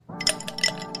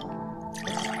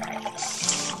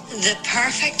The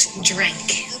perfect drink.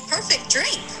 The perfect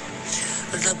drink.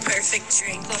 The perfect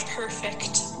drink. The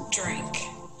perfect drink.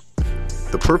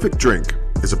 The Perfect Drink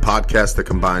is a podcast that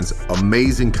combines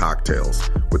amazing cocktails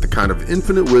with the kind of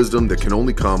infinite wisdom that can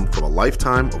only come from a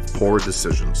lifetime of poor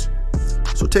decisions.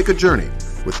 So take a journey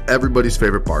with everybody's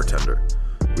favorite bartender.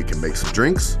 We can make some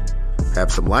drinks,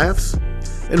 have some laughs,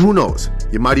 and who knows,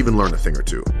 you might even learn a thing or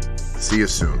two. See you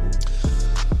soon.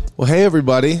 Well, hey,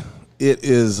 everybody. It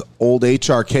is old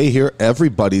HRK here,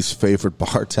 everybody's favorite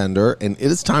bartender, and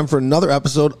it is time for another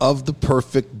episode of The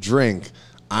Perfect Drink.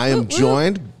 I am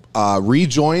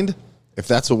rejoined, if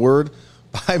that's a word,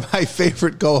 by my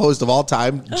favorite co-host of all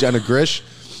time, Jenna Grish.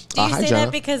 Do you hi, say Jenna.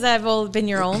 that because I've been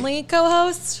your only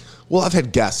co-host? Well, I've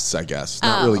had guests, I guess,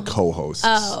 not really co-hosts.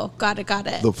 Oh, got it.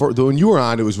 When you were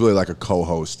on, it was really like a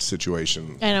co-host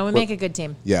situation. I know, we make a good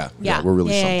team. Yeah, we're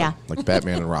really something. Yeah. Like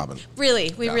Batman and Robin.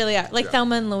 Really, we really are. Like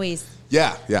Thelma and Louise.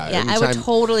 Yeah. Yeah, I would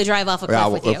totally drive off a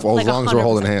cliff with you. As long as we're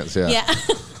holding hands, yeah. Yeah.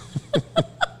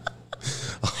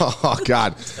 Oh,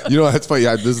 God. You know, that's funny.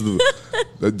 Yeah,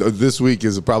 this week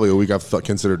is probably a week I've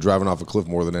considered driving off a cliff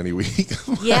more than any week.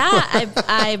 Yeah,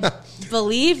 I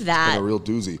believe that. Like a real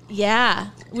doozy. Yeah,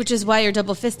 which is why you're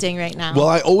double fisting right now. Well,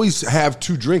 I always have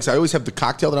two drinks. I always have the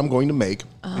cocktail that I'm going to make.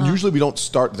 And usually we don't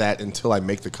start that until I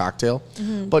make the cocktail.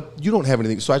 Mm-hmm. But you don't have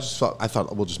anything. So I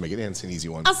thought we'll just make it, and it's an easy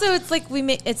one. Also, it's like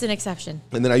it's an exception.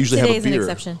 And then I usually Today have a beer. is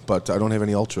an exception. But I don't have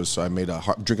any ultras, so I made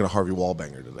drinking a Harvey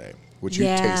Wallbanger today, which you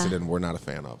tasted and we're not a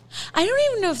fan of. I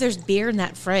don't even know if there's beer in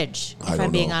that fridge, if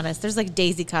I'm being honest. There's like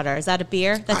Daisy Cutter. Is that a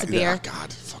beer? That's a beer.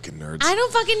 God, fucking nerds. I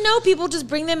don't fucking know. People just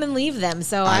bring them and leave them,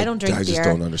 so I don't drink beer. I just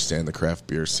don't understand the craft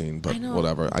beer scene, but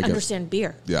whatever. I understand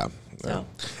beer. Yeah. So.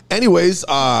 Anyways,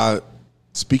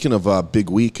 speaking of big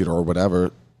week or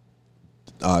whatever,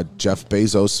 Jeff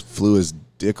Bezos flew his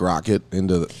dick rocket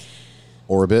into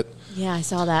orbit. Yeah, I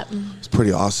saw that. It's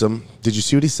pretty awesome. Did you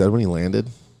see what he said when he landed?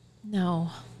 No.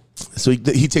 So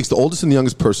he takes the oldest and the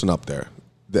youngest person up there.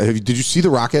 Did you see the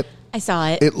rocket? I saw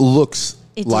it. It looks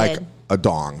It like did. a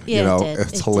dong. Yeah, you know, it did.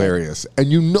 it's hilarious.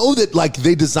 And you know that like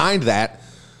they designed that.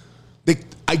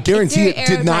 I guarantee it's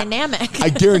it did not. aerodynamic. I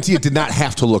guarantee it did not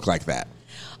have to look like that.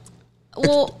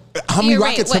 Well, how many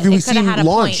rockets have we seen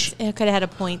launch? It could have had a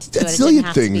point to That's it. It didn't zillion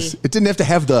have things. to be. It didn't have to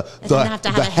have the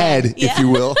head, if you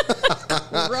will.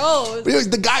 Gross. But anyways,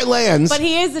 the guy lands. But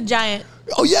he is a giant.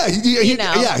 Oh yeah,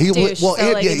 douche, so, like,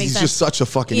 it makes he's sense. just such a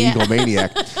fucking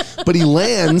egomaniac. But he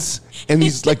lands and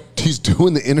he's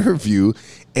doing the interview,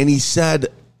 and he said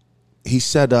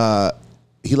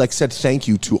thank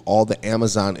you to all the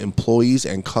Amazon employees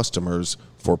and customers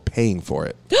for paying for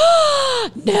it.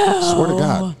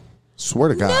 No. Swear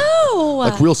to God. No.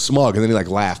 Like real smug, and then he like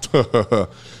laughed.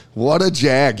 What a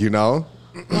jag, you know?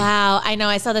 Wow. I know.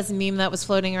 I saw this meme that was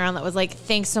floating around that was like,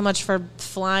 thanks so much for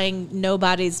flying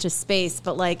nobodies to space.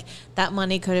 But like that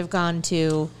money could have gone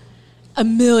to a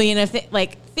million of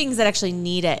things that actually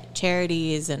need it.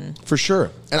 Charities and For sure.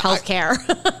 And healthcare.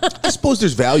 I suppose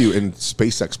there's value in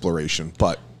space exploration,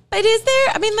 but But is there?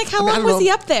 I mean, like, how long was he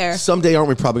up there? Someday, aren't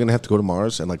we probably going to have to go to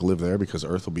Mars and like live there because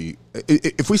Earth will be,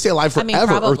 if we stay alive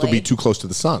forever, Earth will be too close to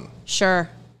the sun. Sure.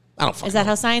 I don't. Is that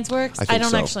how science works? I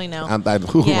don't actually know.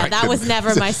 That was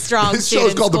never my strong. This show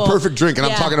is called The Perfect Drink, and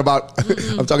I'm talking about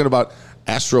I'm talking about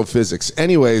astrophysics.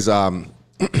 Anyways, my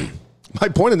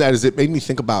point in that is it made me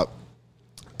think about.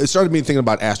 It started me thinking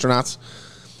about astronauts.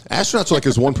 Astronauts are like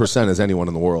as 1% as anyone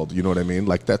in the world. You know what I mean?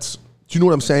 Like that's. Do you know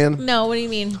what I'm saying? No, what do you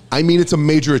mean? I mean, it's a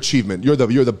major achievement. You're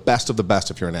the best of the best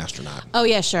if you're an astronaut. Oh,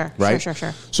 yeah, sure. Right?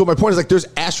 Sure. So my point is, like, there's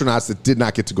astronauts that did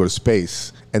not get to go to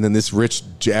space, and then this rich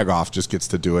jagoff just gets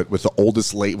to do it with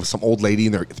with some old lady,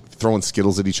 and they're throwing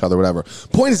Skittles at each other, whatever.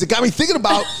 Point is, it got me thinking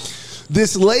about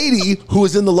this lady who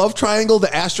was in the love triangle,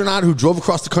 the astronaut who drove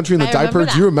across the country in the diaper.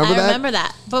 Do you remember that? I remember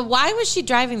that. But why was she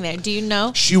driving there? Do you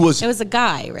know? It was a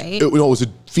guy, right? It was a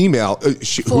female. A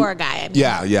guy. I mean.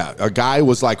 Yeah. A guy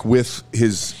was like with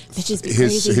his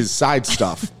side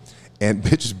stuff, and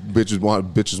bitches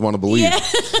want to believe. Yeah.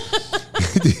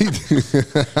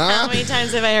 How many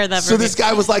times have I heard that? So this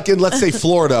guy was like in, let's say,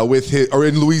 Florida or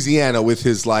in Louisiana with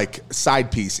his like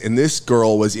side piece, and this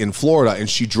girl was in Florida, and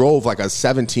she drove like a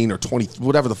 17 or 20,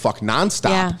 whatever the fuck,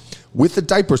 nonstop with a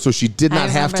diaper, so she did not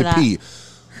have to pee.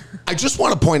 I just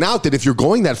want to point out that if you're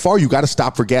going that far, you got to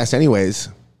stop for gas anyways.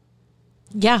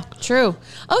 Yeah, true.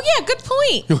 Oh, yeah, good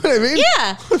point. You know what I mean?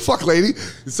 Yeah. Fuck, lady.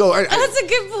 So that's a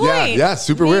good point. Yeah,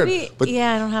 super weird. But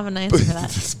I don't have an answer for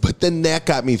that. But then that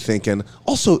got me thinking.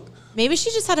 Also, maybe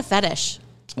she just had a fetish.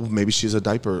 Well, maybe she's a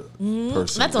diaper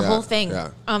person. That's a whole thing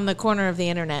on the corner of the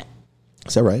internet.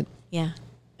 Is that right? Yeah,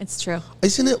 it's true.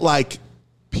 Isn't it like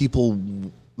people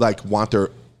like want their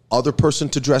other person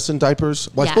to dress in diapers.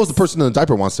 Well, I suppose the person in the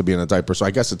diaper wants to be in a diaper, so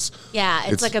I guess it's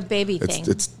like a baby thing.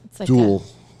 It's like dual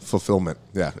fulfillment.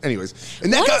 Yeah. Anyways,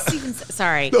 and that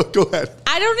sorry. No, go ahead.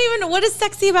 I don't even know what is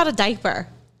sexy about a diaper.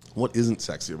 What isn't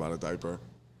sexy about a diaper?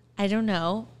 I don't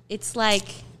know. It's like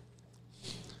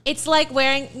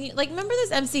wearing, like, remember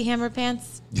those MC Hammer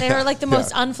pants? They were like the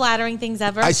most unflattering things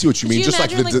ever. I see what you mean. Just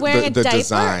imagine, like wearing a diaper?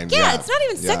 design. Yeah, it's not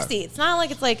even sexy. It's not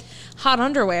like it's like hot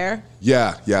underwear.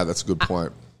 Yeah, that's a good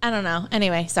point. I don't know.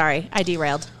 Anyway, sorry, I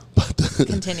derailed.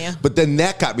 Continue. But then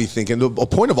that got me thinking. The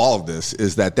point of all of this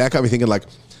is that got me thinking. Like,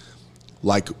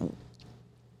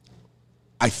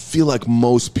 I feel like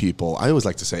most people. I always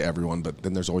like to say everyone, but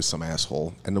then there's always some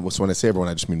asshole. And so when I say everyone,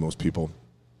 I just mean most people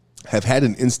have had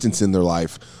an instance in their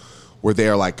life where they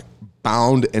are like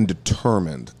bound and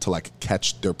determined to like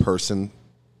catch their person.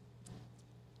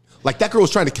 Like that girl was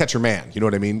trying to catch her man. You know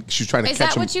what I mean? She was trying to catch him.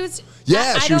 Is that what she was?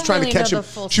 Yeah, she was trying to catch him.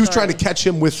 She was trying to catch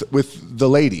him with the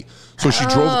lady. So she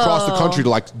drove across the country to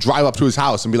like drive up to his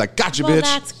house and be like, "Gotcha,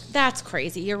 bitch." That's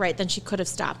crazy. You're right. Then she could have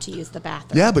stopped to use the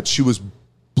bathroom. Yeah, but she was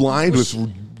blind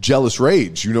with jealous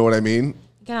rage. You know what I mean?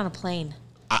 Get on a plane.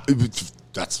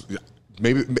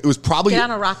 Maybe it was probably get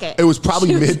on a rocket. It was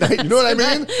probably midnight. You know what I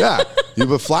mean? Yeah, you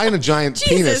were flying a giant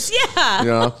penis. Yeah, you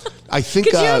know. I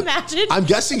think. Could you imagine? I'm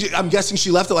guessing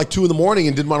she left at like 2 a.m.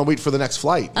 and didn't want to wait for the next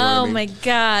flight. You know what I mean? My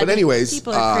god! But anyways,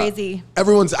 people are crazy.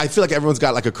 I feel like everyone's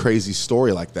got like a crazy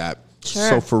story like that. Sure.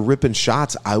 So for Rippin'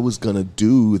 Shots, I was gonna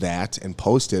do that and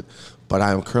post it, but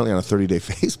I am currently on a 30-day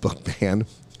Facebook ban.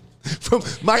 From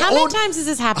my How many times has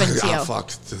this happened to you?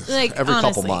 Fuck. Like, every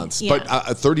honestly, couple months. yeah.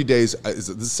 But 30 days, this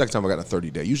is the second time I got a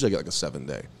 30-day. Usually I get like a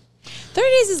 7-day. 30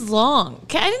 days is long.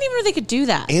 I didn't even know they could do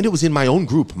that. And it was in my own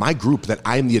group, my group that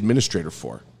I'm the administrator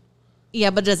for. Yeah,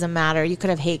 but it doesn't matter. You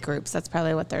could have hate groups. That's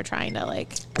probably what they're trying to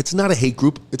like. It's not a hate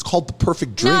group. It's called The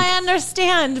Perfect Drink. No, I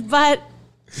understand, but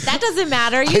that doesn't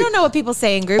matter. You don't know what people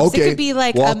say in groups. Okay. It could be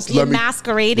like you're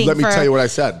masquerading Let me tell you what I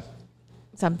said.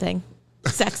 Something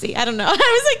sexy. I don't know. I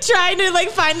was like trying to like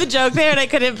find the joke there and I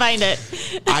couldn't find it.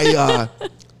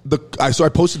 So I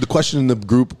posted the question in the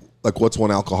group, like, what's one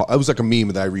alcohol? It was like a meme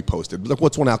that I reposted. Like,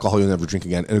 what's one alcohol you'll never drink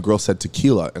again? And a girl said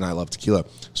tequila, and I love tequila.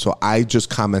 So I just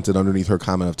commented underneath her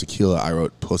comment of tequila. I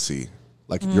wrote pussy,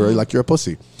 like you're a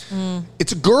pussy.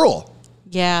 It's a girl.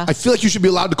 Yeah. I feel like you should be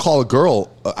allowed to call a girl.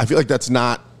 I feel like that's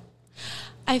not.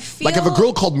 I feel like if a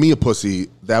girl called me a pussy,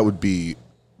 that would be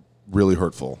really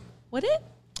hurtful. Would it?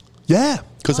 Yeah,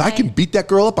 because I can beat that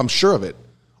girl up. I'm sure of it.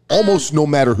 Almost no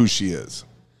matter who she is.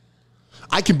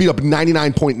 I can beat up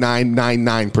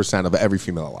 99.999% of every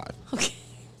female alive. Okay.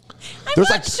 I'm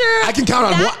not sure. I can count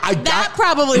on one. That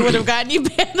probably would have gotten you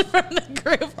banned from the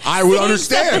group. I would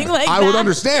understand. Like I would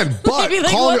understand. But be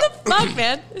like, what the fuck,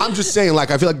 man? I'm just saying, like,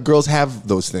 I feel like girls have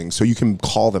those things, so you can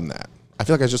call them that. I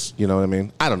feel like you know what I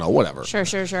mean? I don't know, whatever.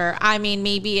 Sure. I mean,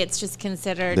 maybe it's just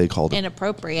considered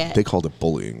inappropriate. They called it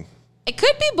bullying. It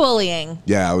could be bullying.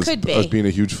 Yeah, I was being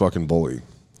a huge fucking bully.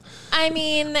 I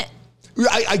mean,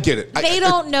 I get it. They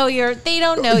don't know you. They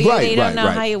don't know how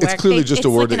you work. It's clearly just a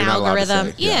word like that you're not allowed to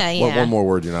say. Yeah. One more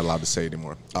word you're not allowed to say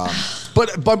anymore.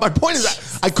 But my point is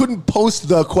that I couldn't post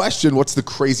the question, what's the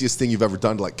craziest thing you've ever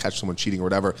done to like catch someone cheating or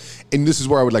whatever? And this is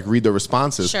where I would like read the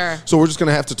responses. Sure. So we're just going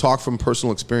to have to talk from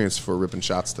personal experience for Rippin'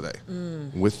 Shots today.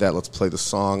 With that, let's play the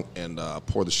song and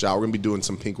pour the shot. We're going to be doing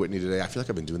some Pink Whitney today. I feel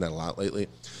like I've been doing that a lot lately.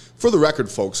 For the record,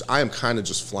 folks, I am kind of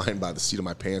just flying by the seat of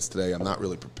my pants today. I'm not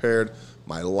really prepared.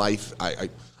 My life,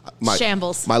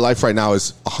 shambles. My life right now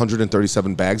is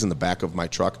 137 bags in the back of my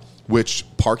truck, which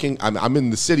parking, I'm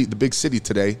in the city, the big city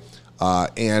today,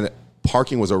 and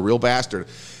parking was a real bastard.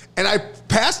 And I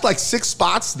passed like 6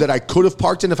 spots that I could have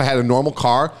parked in if I had a normal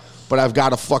car, but I've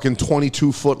got a fucking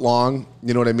 22-foot long,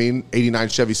 you know what I mean, 89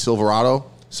 Chevy Silverado.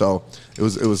 So it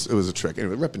was a trick.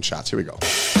 Anyway, Rippin' Shots. Here we go.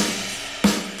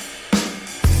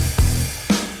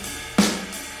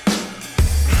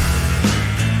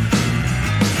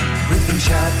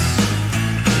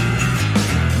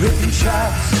 Rippin'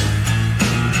 Shots.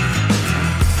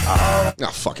 Oh,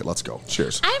 fuck it. Let's go.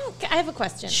 Cheers. I have a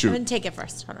question. Shoot. I'm going to take it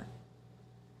first. Hold on.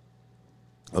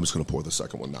 I'm just going to pour the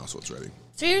second one now so it's ready.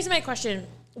 So here's my question.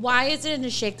 Why is it in a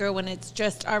shaker when it's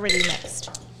just already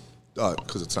mixed?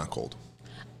 Because it's not cold.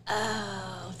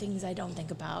 Oh, things I don't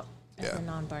think about as a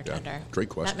non-bartender. Yeah. Great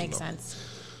question. That makes sense.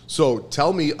 So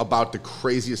tell me about the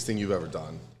craziest thing you've ever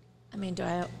done. I mean,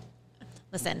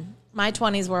 listen, my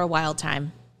 20s were a wild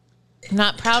time. I'm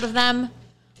not proud of them.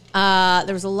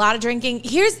 There was a lot of drinking.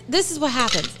 This is what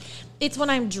happens. It's when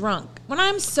I'm drunk. When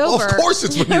I'm sober. Of course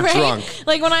it's when you're right? drunk.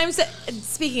 Like when I'm,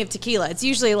 speaking of tequila, it's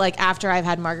usually like after I've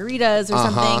had margaritas or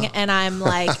something and I'm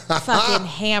like fucking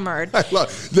hammered. I love,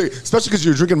 especially because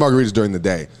you're drinking margaritas during the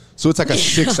day. So it's like a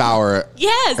 6-hour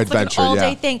yes, adventure. like an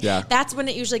all-day thing. Yeah. That's when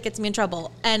it usually gets me in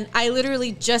trouble. And I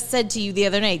literally just said to you the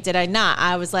other night, did I not?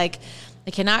 I was like, I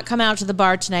cannot come out to the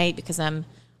bar tonight because I'm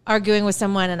arguing with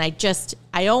someone and I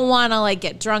don't want to like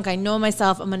get drunk. I know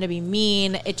myself. I'm going to be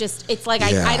mean. It's like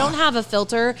I don't have a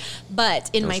filter, but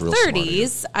in my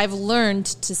 30s, I've learned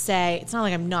to say, it's not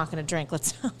like I'm not going to drink.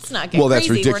 Let's not get crazy. That's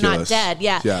ridiculous. We're not dead.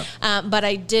 Yeah. But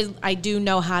I do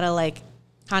know how to like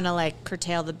kind of like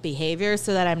curtail the behavior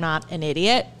so that I'm not an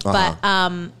idiot. But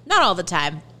not all the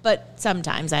time, but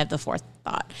sometimes I have the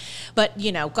forethought. But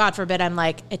God forbid I'm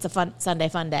like, it's a fun Sunday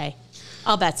fun day.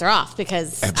 All bets are off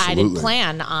because I didn't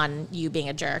plan on you being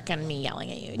a jerk and me yelling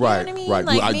at you. You know what I mean? Right.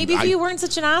 Like maybe if you weren't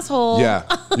such an asshole. Yeah.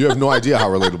 You have no idea how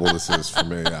relatable this is for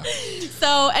me. Yeah.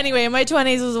 So anyway, my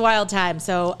 20s was a wild time.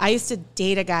 So I used to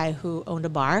date a guy who owned a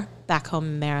bar back home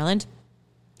in Maryland.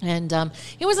 And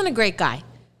he wasn't a great guy.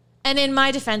 And in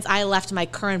my defense, I left my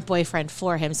current boyfriend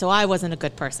for him, so I wasn't a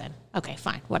good person. Okay,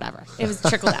 fine, whatever. It was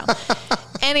trickle down.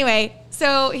 Anyway,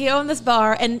 so he owned this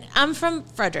bar, and I'm from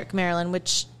Frederick, Maryland,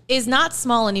 which is not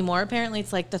small anymore. Apparently,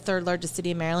 it's like the third largest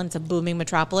city in Maryland. It's a booming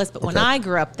metropolis. But when I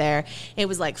grew up there, it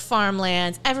was like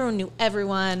farmlands. Everyone knew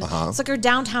everyone. It's like our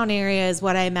downtown area is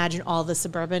what I imagine all the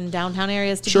suburban downtown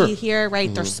areas to be here, right?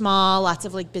 Mm-hmm. They're small. Lots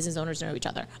of like business owners know each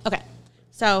other. Okay,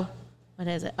 so... what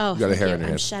is it? Oh, you got a hair in your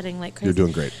head. I'm shedding like crazy. You're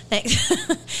doing great. Thanks.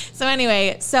 So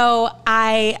anyway, so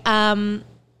I,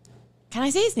 can I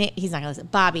say his name? He's not going to listen.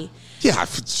 Bobby. Yeah,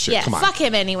 shit, come on. Fuck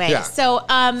him anyway. Yeah. So,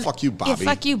 fuck you, Bobby. Yeah,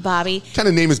 fuck you, Bobby. What kind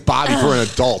of name is Bobby for an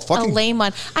adult? Fucking a lame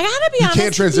one. I got to be honest. You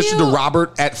can't transition to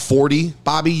Robert at 40,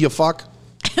 Bobby, you fuck.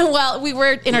 Well, we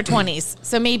were in our 20s,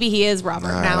 so maybe he is Robert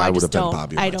now. I just been don't.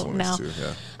 Bobby I don't know. Too,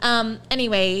 yeah.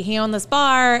 Anyway, he owned this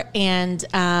bar, and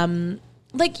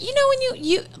like when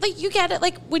you like you get it,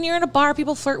 like when you're in a bar,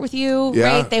 people flirt with you,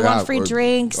 right? They want free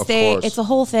drinks. It's a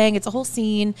whole thing. It's a whole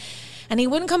scene. And he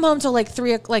wouldn't come home till like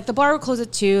 3. Like the bar would close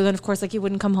at 2. Then of course, like he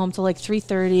wouldn't come home till like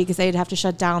 3:30 because they'd have to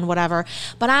shut down, whatever.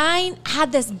 But I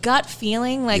had this gut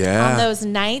feeling, like on those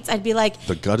nights, I'd be like,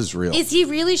 the gut is real. Is he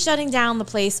really shutting down the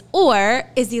place, or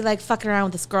is he like fucking around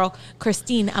with this girl,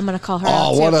 Christine? I'm gonna call her.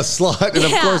 out what too. a slut! And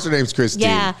of course, her name's Christine.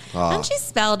 Yeah, and she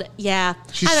spelled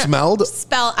She smelled.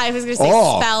 I was gonna say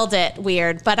spelled it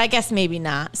weird, but I guess maybe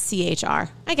not. CHR.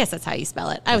 I guess that's how you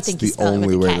spell it. I would think you spell it with a K.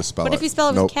 The only way to spell it. But if you spell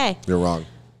it with a K, you're wrong.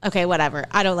 Okay, whatever.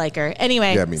 I don't like her.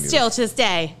 Anyway, still to this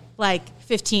day, like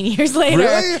 15 years later.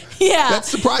 Really? Yeah. That's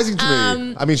surprising to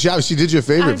me. I mean, she did you a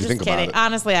favor if you think about it.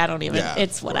 Honestly, I don't even. Yeah,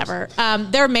 it's whatever.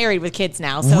 They're married with kids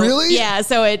now. So, really? Yeah,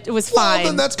 so it was fine. Well,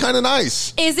 then that's kind of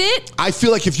nice. Is it? I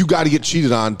feel like if you got to get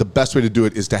cheated on, the best way to do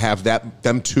it is to have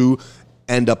them two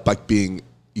end up like being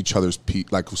each other's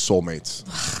like soulmates.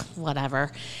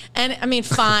 Whatever. And I mean,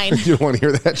 fine. You don't want to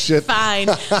hear that shit? Fine.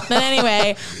 But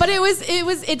anyway, but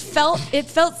it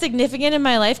felt significant in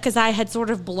my life because I had sort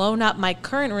of blown up my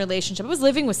current relationship. I was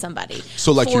living with somebody.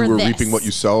 So like you were reaping what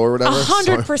you sow or whatever?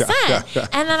 100%.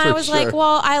 And then I was like,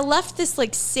 well, I left this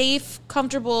like safe,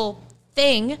 comfortable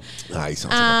thing he sounds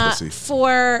like a pussy.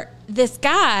 For this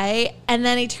guy, and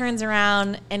then he turns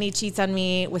around and he cheats on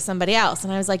me with somebody else.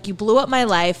 And I was like, you blew up my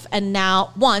life, and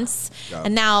now once,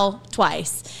 and now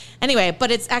twice. Anyway, but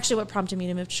it's actually what prompted me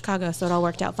to move to Chicago, so it all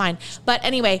worked out fine. But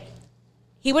anyway,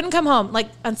 he wouldn't come home like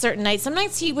on certain nights. Some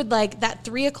nights he would like that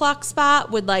 3 o'clock spot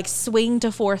would like swing to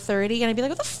 4:30, and I'd be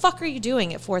like, what the fuck are you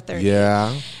doing at 4:30?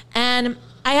 Yeah. And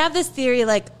I have this theory,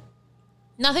 like,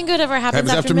 nothing good ever happens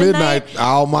after midnight.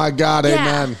 Oh my God,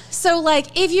 amen. So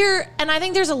like and I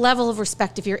think there's a level of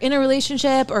respect if you're in a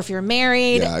relationship or if you're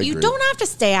married. You don't have to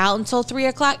stay out until 3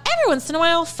 o'clock. Every once in a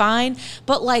while, fine.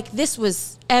 But like this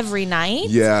was every night.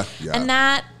 Yeah. And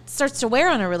that starts to wear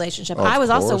on a relationship. I was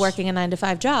also working a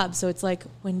 9-to-5 job. So it's like,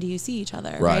 when do you see each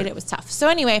other? Right? It was tough. So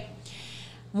anyway,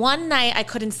 one night I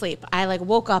couldn't sleep. I like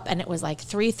woke up and it was like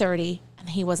 3:30 and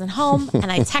he wasn't home.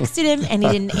 And I texted him and he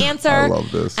didn't answer. I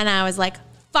love this. And I was like,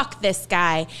 fuck this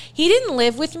guy. He didn't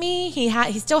live with me. He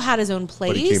still had his own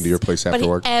place. But he came to your place after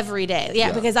work? Every day.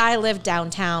 Yeah, because I lived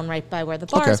downtown right by where the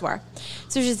bars were.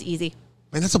 So it was just easy.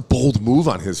 Man, that's a bold move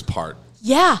on his part.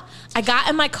 Yeah. I got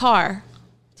in my car.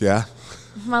 Yeah.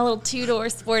 My little 2-door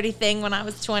sporty thing when I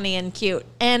was 20 and cute.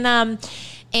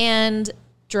 And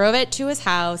drove it to his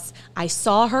house. I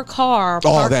saw her car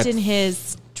parked in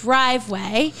his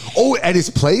driveway. Oh, at his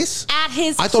place? At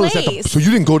his place. I thought it was so you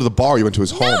didn't go to the bar, you went to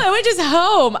his home. No, I went to his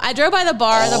home. I drove by the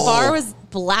bar. The bar was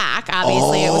black,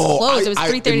 obviously. It was closed. It was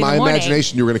 3:30 in the morning. In my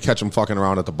imagination, you were going to catch him fucking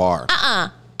around at the bar.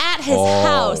 At at his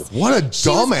house. What a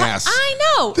dumbass. I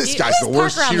know. This You guy's just the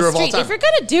worst park around cheater the of all street. time. If you're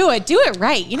going to do it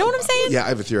right. You know what I'm saying? Yeah, I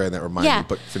have a theory on that. Remind me,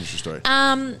 but finish your story.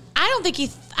 I don't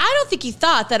think he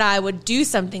thought that I would do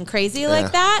something crazy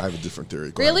like that. I have a different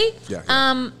theory. Go Really? ahead.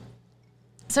 Yeah.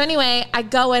 So anyway, I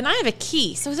go in. I have a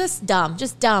key. So just dumb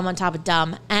on top of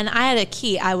dumb. And I had a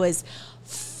key. I was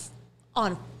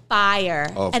on fire.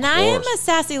 Of and I am course. a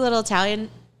sassy little Italian.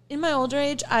 In my older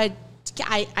age, I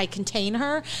contain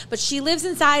her, but she lives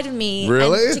inside of me.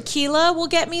 Really? And tequila will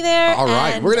get me there. All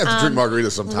right. and, We're going to have to drink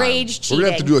margaritas sometime. Rage cheating. We're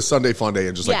going to have to do a Sunday fun day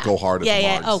and just go hard at the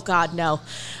Yeah. margs. Oh, God, no.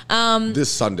 This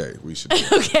Sunday we should do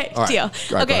it. Okay, All right. deal. All right,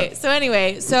 go Okay, ahead. so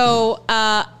anyway,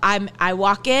 I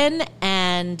walk in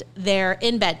and they're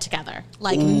in bed together,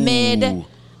 like mid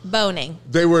boning.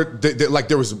 They were like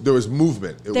there was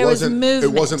movement. There was movement.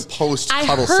 It wasn't post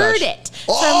cuddle I heard session. it.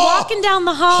 So I'm walking down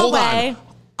the hallway.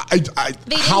 Hold on.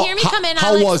 They didn't hear me come in.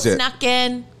 How I was it? snuck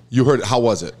in. You heard it. How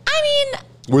was it? I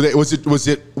mean,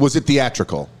 Was it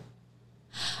theatrical?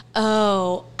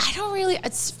 oh, I don't really.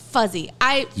 It's fuzzy.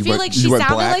 I You feel went- like you she went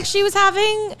sounded black? like she was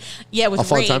having, with A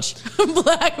fun rage.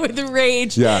 Black with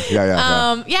rage. Yeah.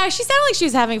 Yeah, she sounded like she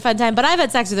was having a fun time, but I've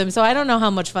had sex with him, so I don't know how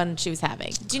much fun she was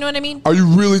having. Do you know what I mean? Are you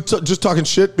really just talking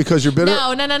shit because you're bitter?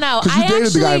 No. Because you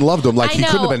dated the guy and loved him. Like, I he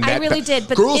couldn't have know, been that I really bad. did.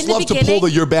 But Girls in the love to beginning, pull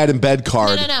the "you're bad in bed"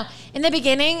 card. No. In the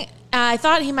beginning, I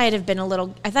thought he might have been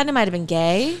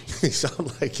gay. You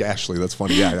sound like Ashley. That's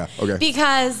funny. Yeah. Okay.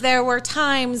 Because there were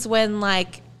times when, there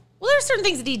were certain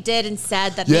things that he did and said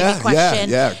that made me question.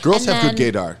 Yeah. Girls And have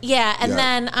good gaydar. Yeah, and Yeah.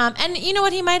 then, and you know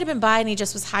what? He might have been bi and he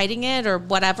just was hiding it or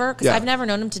whatever. Because Yeah. I've never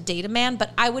known him to date a man,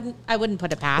 but I wouldn't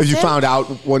put it past If you him. found out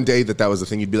one day that was the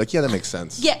thing, you'd be like, yeah, that makes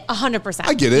sense. Yeah, 100%.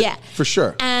 I get it. Yeah, For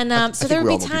sure. And I so think there we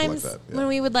would all be know people like times that, yeah. when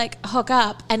we would hook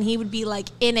up, and he would be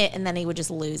in it, and then he would just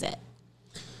lose it.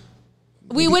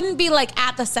 We wouldn't be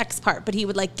at the sex part, but he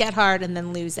would get hard and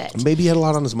then lose it. Maybe he had a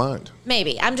lot on his mind.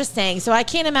 Maybe. I'm just saying. So I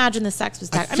can't imagine the sex was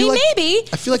bad. I feel mean, like- maybe.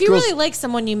 I feel like if you girls- really like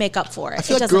someone, you make up for it. I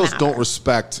feel It like doesn't girls matter. don't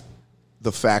respect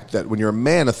the fact that when you're a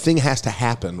man, a thing has to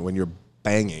happen when you're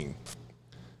banging.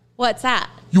 What's that?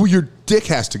 Your dick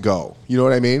has to go. You know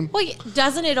what I mean? Well,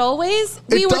 doesn't it always?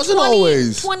 It doesn't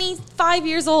always. 25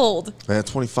 years old. Man,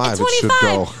 25, It's it should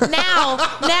go. 25.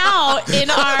 now, in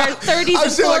our 30s I'm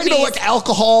and saying 40s.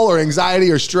 alcohol or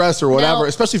anxiety or stress or whatever. No.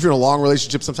 Especially if you're in a long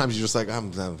relationship, sometimes you're just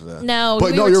No,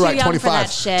 but we no, were you're too right. young 25. for that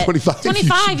shit. 25.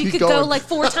 25, you should could be go going.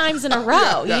 4 times in a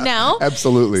row, you know?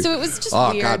 Absolutely. So it was just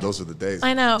oh, weird. God, those were the days.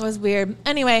 I know, it was weird.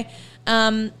 Anyway, so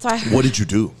I What did you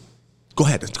do? Go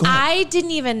ahead. I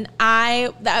didn't even. I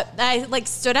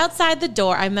stood outside the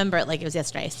door. I remember it like it was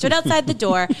yesterday. I stood outside the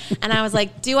door and I was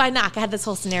like, "Do I knock?" I had this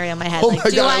whole scenario in my head. Oh like, my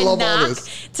do God, I I love all knock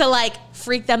this. to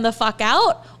freak them the fuck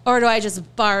out, or do I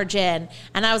just barge in?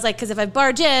 And I was like, because if I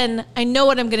barge in, I know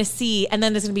what I'm going to see, and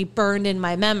then it's going to be burned in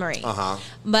my memory.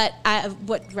 But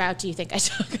what route do you think I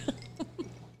took?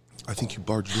 I think you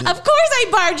barged in. Of course, I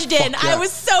barged in. Fuck yeah. I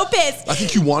was so pissed. I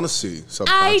think you want to see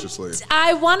subconsciously.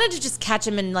 I wanted to just catch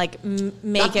him and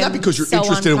make him not because you're so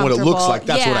interested in what it looks uncomfortable. like.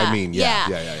 That's what I mean.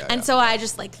 Yeah. And so I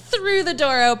just threw the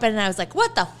door open and I was like,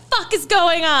 "What the fuck is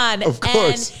going on?" Of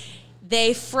course. And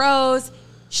they froze.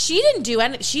 She didn't do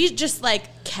anything. She just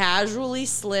casually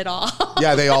slid off.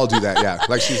 Yeah, they all do that.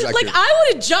 Yeah, she's I would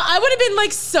have jumped. I would have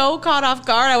been so caught off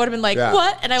guard. I would have been like, Yeah.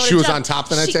 "What?" And I would. She was on top.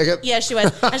 Then I take it. Yeah, she was,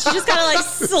 and she just kind of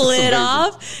slid amazing.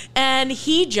 off. And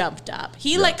he jumped up.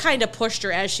 He kind of pushed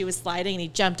her as she was sliding, and he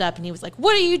jumped up and he was like,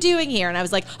 "What are you doing here?" And I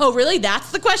was like, "Oh, really?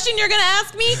 That's the question you're gonna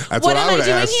ask me? That's what what am I I would've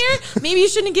doing asked." here? Maybe you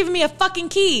shouldn't have given me a fucking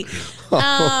key."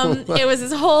 It was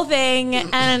this whole thing,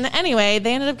 and anyway,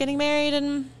 they ended up getting married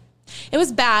and. It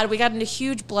was bad. We got into a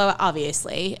huge blowout,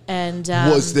 obviously. And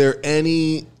was there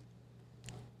any?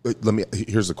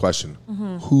 Here's the question: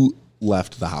 Who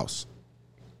left the house?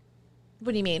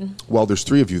 What do you mean? Well, there's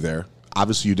 3 of you there.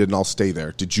 Obviously, you didn't all stay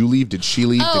there. Did you leave? Did she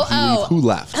leave? Did he leave? Who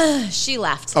left? She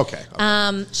left. Okay.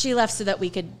 She left so that we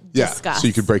could Yeah. discuss. So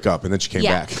you could break up, and then she came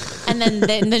Yeah. back. And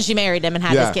then she married him and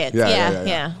had his kids.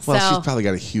 Yeah. Well, So she's probably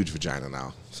got a huge vagina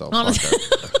now. So fuck Honestly-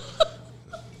 her.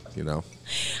 You know.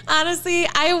 honestly,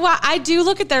 I do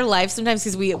look at their lives sometimes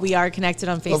because we are connected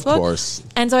on Facebook. Of course.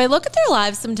 And so I look at their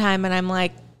lives sometime and I'm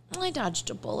like, I dodged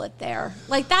a bullet there.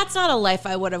 That's not a life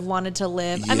I would have wanted to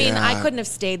live. I mean, I Yeah. couldn't have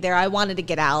stayed there. I wanted to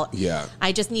get out. Yeah.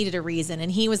 I just needed a reason.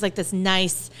 And he was this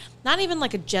nice, not even a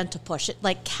gentle push. It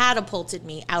catapulted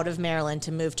me out of Maryland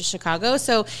to move to Chicago.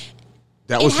 So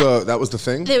That was the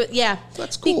thing. yeah.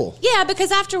 That's cool. Yeah,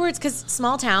 because afterwards, because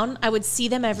small town, I would see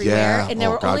them everywhere. Yeah. And there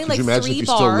Oh, were God. only Could you imagine if 3 you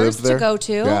still bars lived to there? go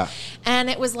to. Yeah. And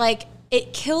it was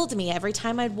it killed me every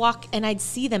time I'd walk and I'd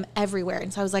see them everywhere.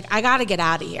 And so I was like, I got to get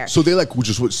out of here. So they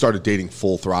just started dating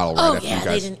full throttle right after you guys.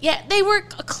 They didn't. Yeah, they were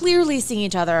clearly seeing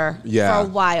each other for a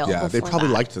while. Yeah, they probably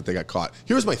that. liked that they got caught.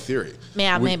 Here's my theory.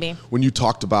 Yeah, maybe. When you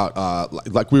talked about,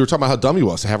 like we were talking about how dumb he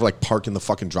was to have her like park in the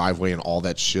fucking driveway and all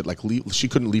that shit. Like she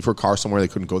couldn't leave her car somewhere. They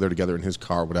couldn't go there together in his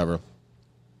car, whatever.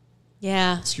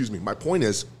 Yeah. Excuse me. My point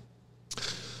is,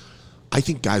 I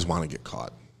think guys want to get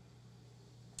caught.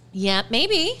 Yeah,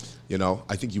 maybe. You know,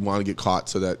 I think you want to get caught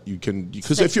so that you can,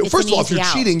 because First of all, if you're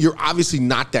cheating, you're obviously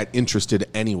not that interested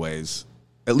anyways.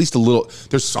 At least a little,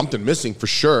 there's something missing for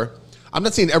sure. I'm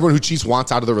not saying everyone who cheats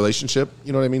wants out of the relationship.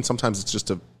 You know what I mean? Sometimes it's just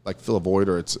to like fill a void,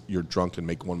 or it's you're drunk and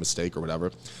make one mistake or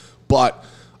whatever. But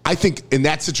I think in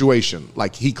that situation,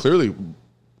 like he clearly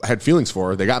had feelings for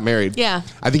her. They got married. Yeah.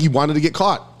 I think he wanted to get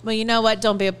caught. Well, you know what?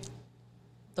 Don't be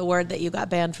the word that you got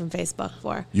banned from Facebook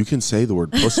for. You can say the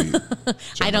word pussy.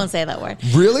 I don't say that word.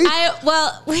 Really?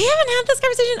 Well, we haven't had this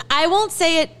conversation. I won't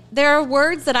say it. There are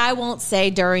words that I won't say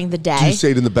during the day. Do you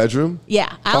say it in the bedroom?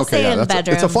 Yeah, I'll say it in the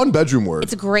bedroom. It's a fun bedroom word.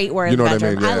 It's a great word You know in the what I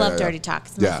bedroom. mean? Yeah, I love yeah, dirty yeah. talk.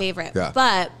 It's my favorite. Yeah.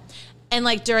 But, and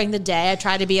like during the day, I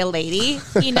try to be a lady,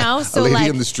 you know? So a lady like,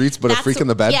 in the streets, but a freak in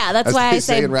the bed? Yeah, that's as why they I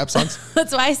say in rap songs?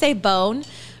 That's why I say bone,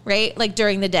 right? Like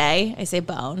during the day, I say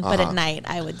bone, but at night,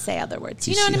 I would say other words.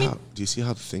 You know what I mean? Do you see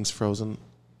how the thing's frozen?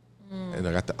 And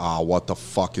I got the, what the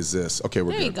fuck is this? Okay,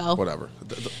 we're There good. you go. Whatever.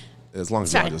 As long as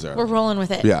the Sorry, audio's there. we're rolling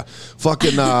with it. Yeah.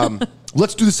 Fucking,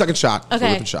 let's do the second shot. Okay.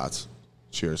 We're ripping shots.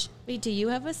 Cheers. Wait, do you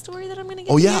have a story that I'm going to get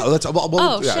Oh, to yeah. you?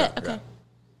 Let's. Shit. Okay.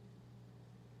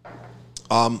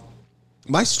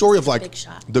 My story of like Big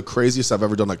shot. the craziest I've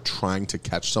ever done, like trying to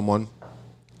catch someone,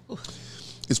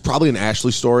 is probably an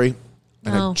Ashley story.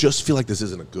 And I Oh. just feel like this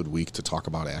isn't a good week to talk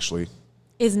about Ashley.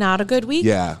 Is not a good week?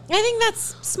 Yeah. I think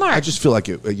that's smart. I just feel like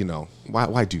it, you know,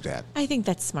 why do that? I think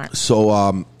that's smart.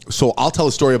 So, so I'll tell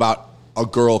a story about a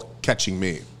girl catching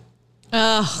me.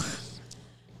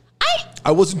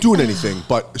 I wasn't doing anything,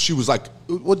 but she was like,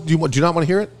 "What do you want? Do you not want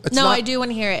to hear it?" It's No, not- I do want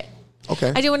to hear it.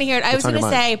 Okay. I do want to hear it. I was What's on going to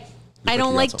your mind? say, You I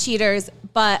don't got like something. cheaters,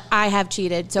 but I have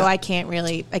cheated, so I can't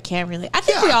really. I think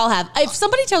Yeah. we all have. If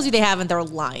somebody tells you they haven't, they're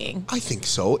lying. I think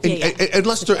so. And, Yeah.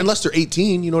 unless they're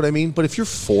 18, you know what I mean. But if you're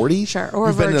 40, Sure, or a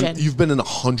you've virgin. been in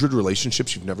 100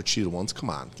 relationships, you've never cheated once.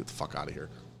 Come on, get the fuck out of here.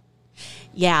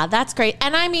 Yeah, that's great.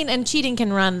 And I mean, and cheating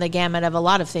can run the gamut of a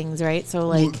lot of things, right? So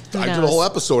like, who I did a knows? whole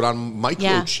episode on micro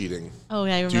Yeah. cheating. Oh,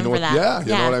 yeah, I Do you know remember what- that. yeah, you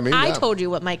know what I mean? I Yeah. told you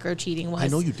what micro cheating was. I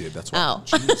know you did. That's why. Oh.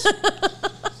 Jeez.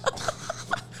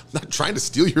 I'm not trying to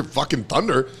steal your fucking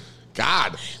thunder.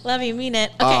 God. Love you, mean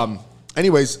it. Okay.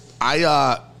 Anyways,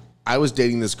 I was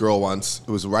dating this girl once.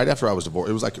 It was right after I was divorced.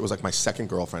 It was like my second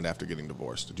girlfriend after getting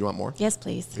divorced. Do you want more? Yes,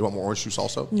 please. You want more orange juice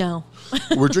also? No.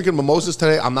 We're drinking mimosas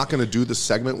today. I'm not going to do the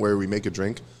segment where we make a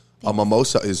drink. A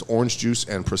mimosa is orange juice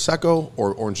and Prosecco,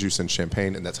 or orange juice and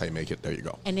champagne, and that's how you make it. There you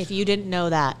go. And if you didn't know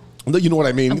that, You know what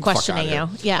I mean? I'm Get the fuck questioning outta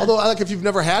here. you. Yeah. Although, like, if you've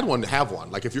never had one, have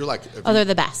one. Like, if you're like, oh, they're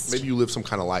the best. maybe you live some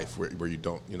kind of life where you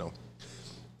don't, you know.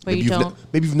 Where maybe you don't.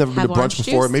 maybe you've never been have to brunch orange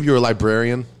before. juice? Maybe you're a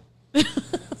librarian.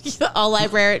 All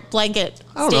library blanket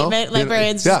I don't statement. know.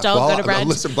 Librarians just don't go to brunch.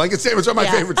 Listen, blanket statements are my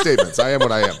Yeah. favorite statements. I am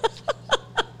what I am.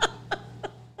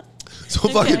 So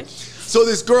fucking. Okay. So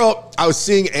this girl I was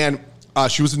seeing, and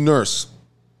she was a nurse.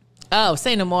 Oh,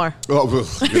 say no more. Oh,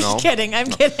 you know. I'm kidding. I'm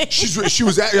kidding. She's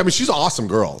an awesome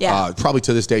girl. Yeah. Probably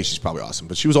to this day, she's probably awesome.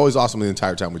 But she was always awesome the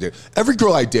entire time we dated. Every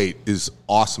girl I date is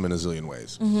awesome in a zillion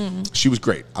ways. Mm-hmm. She was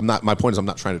great. My point is, I'm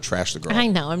not trying to trash the girl. I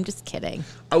know. I'm just kidding.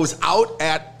 I was out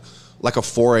at like a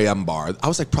 4 a.m. bar. I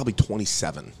was like probably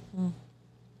 27.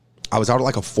 I was out at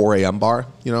like a 4 a.m. bar,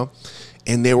 you know,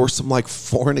 and there were some like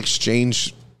foreign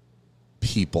exchange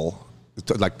people,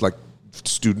 like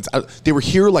students. They were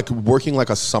here like working like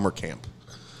a summer camp.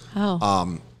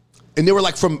 Oh. And they were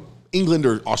like from England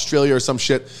or Australia or some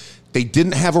shit. They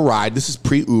didn't have a ride. This is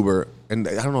pre-Uber. And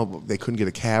I don't know, they couldn't get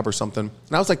a cab or something.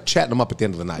 And I was like chatting them up at the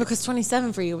end of the night. Because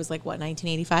 27 for you was like, what,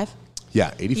 1985?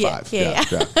 Yeah, 85. Yeah.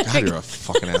 God, you're a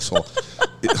fucking asshole.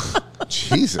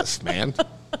 Jesus, man.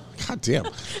 God damn.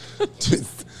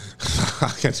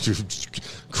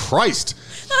 Christ.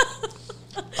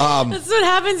 That's what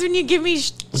happens when you give me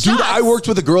shots. Dude, I worked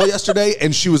with a girl yesterday,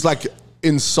 and she was like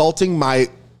insulting my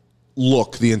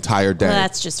look the entire day. Well,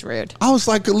 that's just rude. I was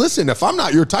like, listen, if I'm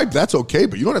not your type, that's okay,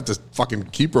 but you don't have to fucking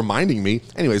keep reminding me.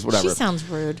 Anyways, whatever. She sounds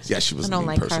rude. Yeah, she was I a don't mean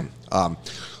like person. her.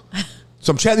 So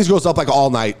I'm chatting these girls up like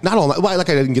all night. Not all night. Well, like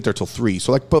I didn't get there till 3.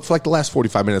 So like, but for like the last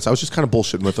 45 minutes, I was just kind of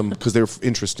bullshitting with them because they were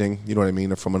interesting. You know what I mean?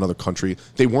 They're from another country.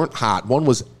 They weren't hot. One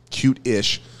was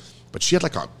cute-ish, but she had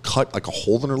like a cut, like a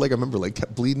hole in her leg. I remember her leg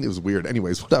kept bleeding. It was weird.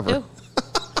 Anyways, whatever. Ew.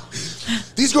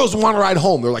 these girls want to ride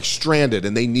home. They're like stranded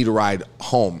and they need a ride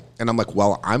home. And I'm like,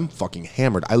 well, I'm fucking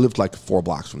hammered. I lived like 4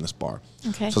 blocks from this bar.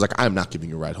 Okay. So I was like, I'm not giving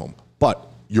you a ride home,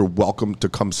 but you're welcome to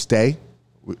come stay,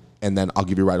 and then I'll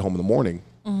give you a ride home in the morning.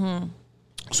 Mm-hmm.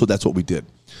 So that's what we did.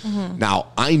 Mm-hmm.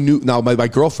 Now I knew. Now my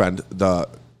girlfriend, the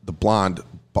blonde,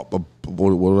 what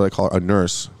do I call her? A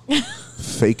nurse.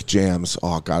 Fake jams.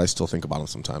 Oh God, I still think about them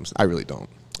sometimes. I really don't.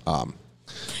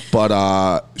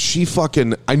 But she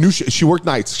fucking. I knew she worked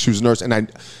nights. She was a nurse, and I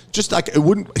just like it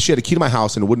wouldn't. She had a key to my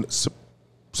house, and it wouldn't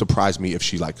surprise me if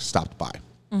she like stopped by.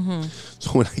 Mm-hmm.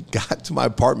 So when I got to my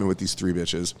apartment with these 3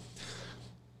 bitches,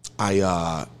 wait,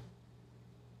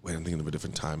 I'm thinking of a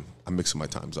different time. I'm mixing my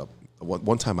times up.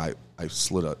 One time I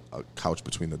slid a couch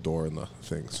between the door and the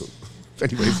thing. So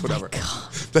anyways, whatever.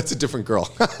 That's a different girl.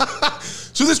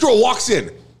 So this girl walks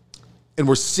in, and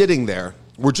we're sitting there.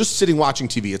 We're just sitting watching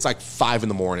TV. It's like 5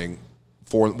 a.m,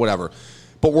 4, whatever.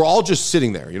 But we're all just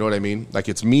sitting there. You know what I mean? Like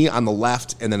it's me on the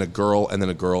left, and then a girl, and then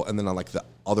a girl, and then on like the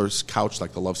other couch,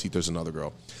 like the love seat, there's another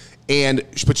girl.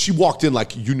 But she walked in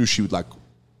like you knew she would like.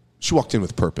 She walked in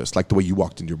with purpose, like the way you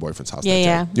walked into your boyfriend's house. Yeah,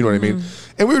 yeah. You know what I mean?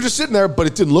 And we were just sitting there, but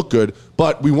it didn't look good.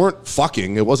 But we weren't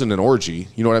fucking. It wasn't an orgy.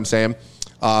 You know what I'm saying?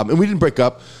 And we didn't break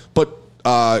up. But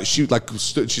she like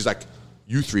she's like,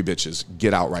 "You 3 bitches,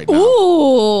 get out right now."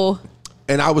 Ooh.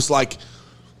 And I was like,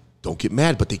 "Don't get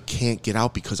mad, but they can't get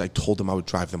out because I told them I would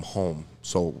drive them home.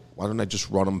 So why don't I just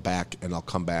run them back and I'll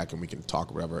come back and we can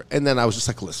talk or whatever." And then I was just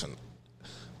like, "Listen,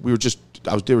 they were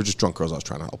just drunk girls. I was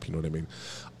trying to help. You know what I mean?"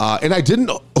 And I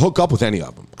didn't hook up with any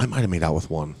of them. I might have made out with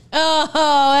one.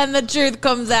 Oh, and the truth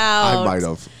comes out. I might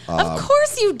have. Of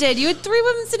course you did. You had 3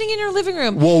 women sitting in your living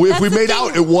room. Well, if we made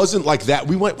out, it wasn't like that.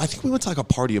 I think we went to like a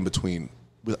party in between.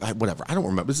 Whatever. I don't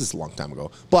remember. This is a long time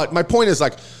ago. But my point is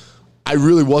like, I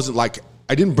really wasn't like,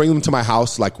 I didn't bring them to my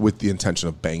house like with the intention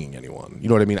of banging anyone. You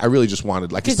know what I mean? I really just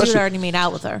wanted like, because you had already made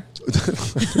out with her.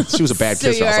 She was a bad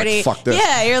kisser. I was like, fuck this.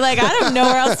 Yeah, you're like, I don't know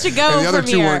where else to go. And the other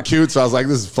from 2 here. weren't cute, so I was like,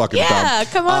 this is fucking dumb. Yeah,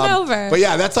 come on over. But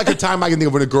yeah, that's like a time I can think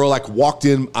of when a girl like walked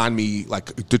in on me,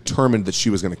 like determined that she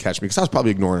was going to catch me, because I was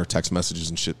probably ignoring her text messages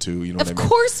and shit too. You know what I mean? Of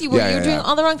course you were. Yeah, You're doing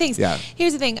all the wrong things. Yeah.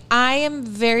 Here's the thing. I am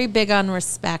very big on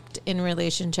respect in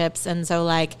relationships, and so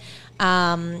like,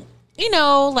 you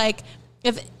know, like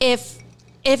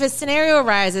if a scenario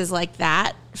arises like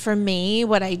that, for me,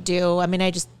 what I do, I mean,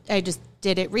 I just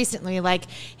did it recently. Like,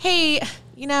 hey,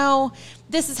 you know,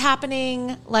 this is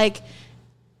happening. Like,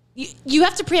 you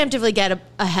have to preemptively get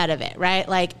ahead of it, right?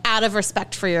 Like, out of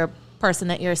respect for your person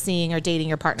that you're seeing or dating,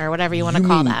 your partner, whatever you want to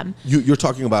call them. You're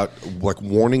talking about like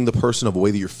warning the person of a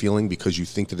way that you're feeling because you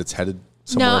think that it's headed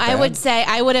somewhere No, bad? I would say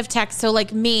I would have texted. So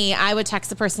like me, I would text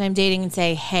the person I'm dating and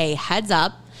say, hey, heads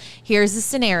up. Here's the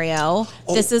scenario.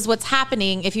 Oh. This is what's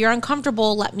happening. If you're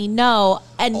uncomfortable, let me know.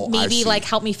 And maybe like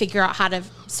help me figure out how to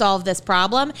solve this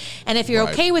problem. And if you're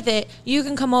okay with it, you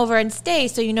can come over and stay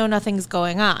so you know nothing's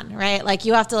going on, right? Like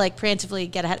you have to like preemptively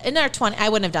get ahead. In our 20s, I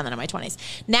wouldn't have done that in my 20s.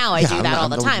 Now I do that all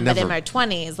the time. But in my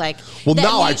 20s, like... Well,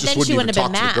 now I just wouldn't even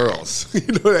talk to girls.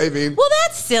 You know what I mean? Well,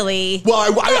 that's silly.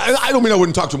 Well, I don't mean I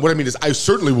wouldn't talk to them. What I mean is I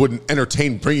certainly wouldn't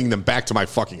entertain bringing them back to my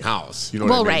fucking house. You know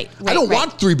what I mean? I don't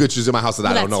want 3 bitches in my house that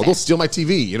I don't know. Fair. They'll steal my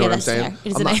TV. You know what I'm saying?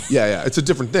 Yeah, it's a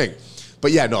different thing.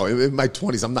 But yeah, no, in my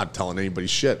 20s, I'm not telling anybody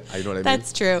shit. You know what I mean?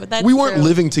 That's true. We weren't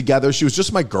living together. She was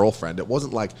just my girlfriend. It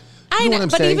wasn't like, you know what I'm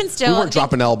but saying? Even still, we weren't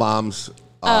dropping L-bombs.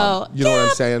 You know what I'm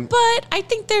saying? But I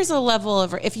think there's a level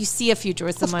of, if you see a future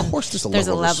with someone, of course there's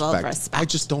a level of respect. I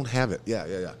just don't have it.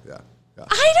 Yeah.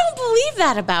 I don't believe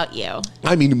that about you.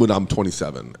 I mean, when I'm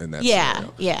 27 and that's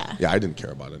yeah. I didn't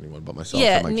care about anyone but myself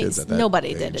and my kids at that nobody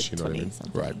age, did it. You know what I mean?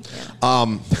 Right.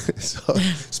 Yeah. So,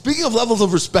 speaking of levels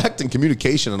of respect and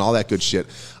communication and all that good shit,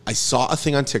 I saw a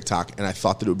thing on TikTok and I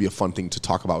thought that it would be a fun thing to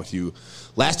talk about with you.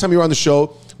 Last time you were on the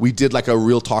show, we did like a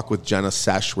real talk with Jenna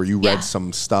Sesh where you read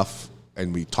some stuff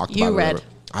and we talked about it.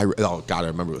 Oh God, I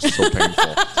remember it was so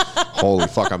painful. Holy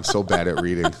fuck, I'm so bad at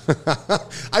reading.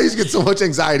 I used to get so much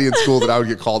anxiety in school that I would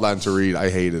get called on to read. I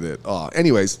hated it.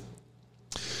 Anyways,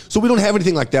 so we don't have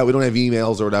anything like that. We don't have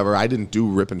emails or whatever. I didn't do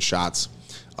ripping shots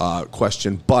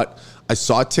question, but I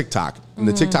saw a TikTok, and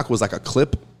the TikTok was like a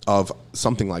clip of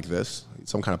something like this,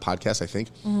 some kind of podcast, I think.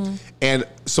 And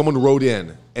someone wrote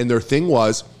in, and their thing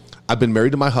was, I've been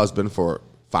married to my husband for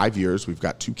 5 years. We've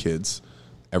got 2 kids.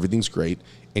 Everything's great.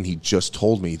 And he just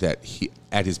told me that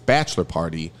at his bachelor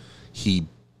party, he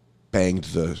banged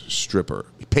the stripper.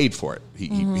 He paid for it.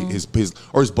 His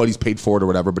buddies paid for it or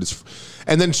whatever.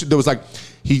 And then there was like,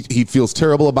 he feels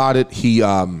terrible about it. He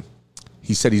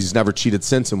said he's never cheated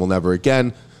since and will never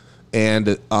again. And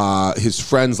his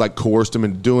friends like coerced him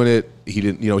into doing it. He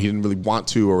didn't really want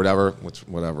to or whatever.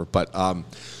 Whatever. But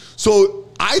so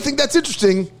I think that's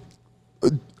interesting.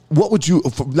 What would you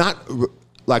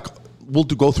we'll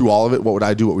go through all of it. What would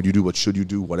I do? What would you do? What should you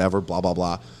do? Whatever, blah, blah,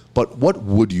 blah. But what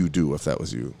would you do if that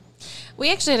was you?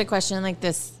 We actually had a question like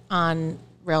this on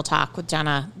Real Talk with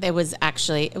Jenna. It was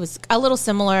a little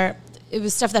similar. It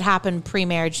was stuff that happened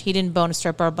pre-marriage. He didn't bone a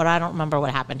stripper, but I don't remember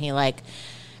what happened. He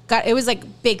it was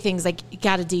like big things, like he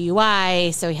got a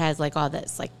DUI. So he has like all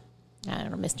this, like, I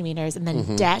don't know, misdemeanors and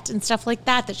then debt and stuff like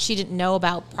that she didn't know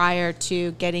about prior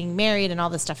to getting married, and all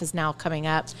this stuff is now coming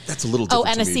up. That's a little different. Oh,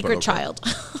 and to a me, secret okay. child.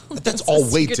 That's all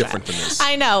way different than this.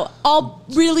 I know. All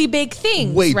really big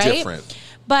things, Way right? different.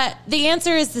 But the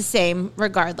answer is the same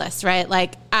regardless, right?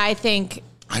 Like, I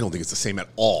don't think it's the same at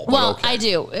all. But well, okay. I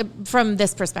do from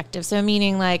this perspective. So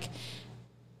meaning like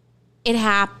it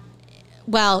happened.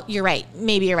 Well, you're right.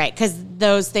 Maybe you're right. Because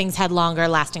those things had longer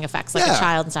lasting effects, like a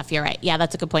child and stuff. You're right. Yeah,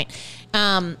 that's a good point.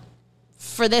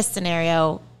 For this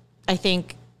scenario, I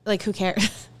think, like, who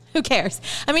cares? Who cares?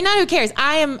 I mean, not who cares.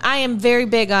 I am very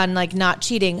big on, like, not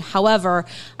cheating. However,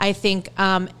 I think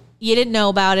you didn't know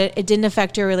about it. It didn't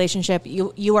affect your relationship.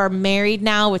 You are married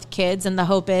now with kids, and the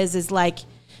hope is like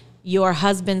your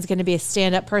husband's going to be a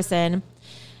stand-up person.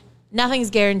 Nothing's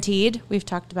guaranteed. We've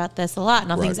talked about this a lot.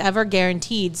 Nothing's ever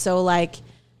guaranteed. So, like,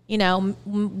 you know,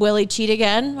 will he cheat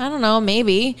again? I don't know,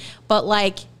 maybe. But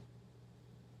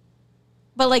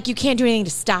you can't do anything to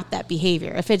stop that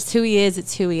behavior. If it's who he is,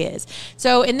 it's who he is.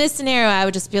 So in this scenario, I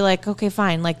would just be like, okay,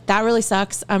 fine. Like, that really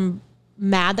sucks. I'm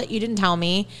mad that you didn't tell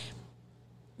me.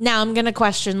 Now I'm going to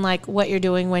question, like, what you're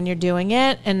doing when you're doing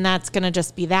it. And that's going to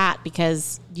just be that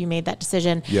because you made that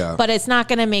decision. Yeah. But it's not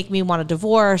going to make me want a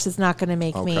divorce. It's not going to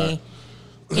make me,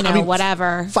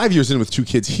 whatever. 5 years in with 2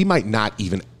 kids, he might not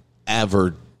even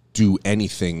ever do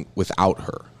anything without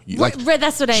her. Like,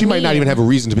 that's what I mean. She might not even have a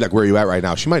reason to be like, where are you at right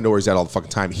now? She might know where he's at all the fucking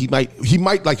time. He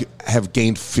might like have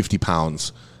gained 50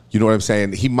 pounds. You know what I'm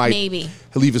saying? He might maybe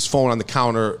leave his phone on the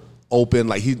counter open.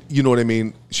 Like, you know what I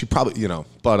mean? She probably,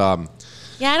 but,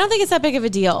 yeah, I don't think it's that big of a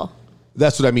deal.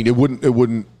 that's what I mean. It wouldn't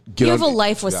get you have a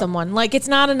life with someone. Like, it's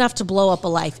not enough to blow up a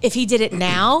life. If he did it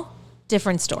now,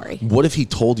 different story. What if he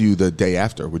told you the day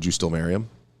after? Would you still marry him?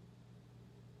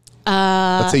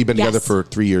 Let's say you've been together for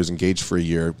 3 years, engaged for a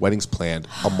year, wedding's planned,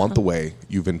 a month away.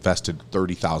 You've invested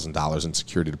 $30,000 in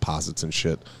security deposits and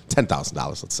shit. $10,000,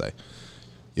 let's say.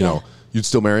 You know, you'd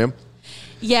still marry him?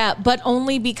 Yeah, but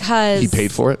only because He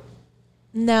paid for it?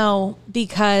 No,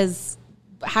 because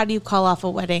how do you call off a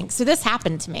wedding? So this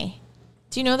happened to me.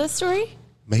 Do you know this story?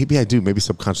 Maybe I do. Maybe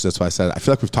subconscious. That's why I said it. I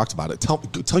feel like we've talked about it.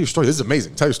 Tell your story. This is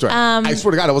amazing. Tell your story. I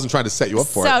swear to God, I wasn't trying to set you up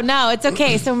for it. So no, it's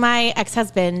okay. So my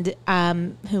ex-husband,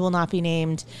 who will not be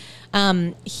named,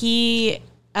 he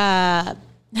went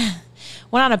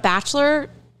on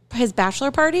his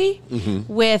bachelor party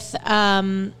with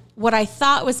what I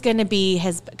thought was going to be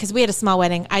because we had a small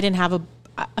wedding. I didn't have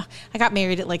I got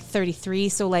married at like 33,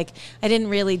 so like I didn't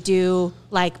really do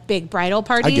like big bridal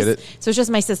parties. I get it. So it's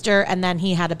just my sister, and then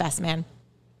he had a best man.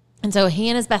 And so he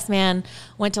and his best man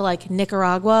went to like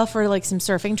Nicaragua for like some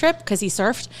surfing trip because he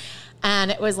surfed.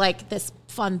 And it was like this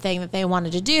fun thing that they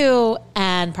wanted to do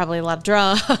and probably a lot of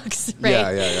drugs,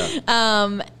 right?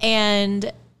 Yeah.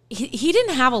 And he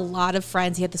didn't have a lot of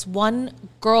friends. He had this one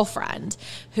girlfriend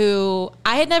who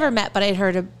I had never met, but I had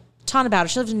heard a ton about her.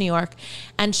 She lived in New York,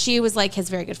 and she was like his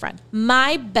very good friend.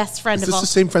 My best friend Is this the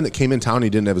same friend that came in town and he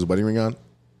didn't have his wedding ring on?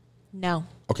 No.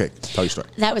 Okay, tell your story.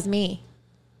 That was me.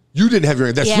 You didn't have your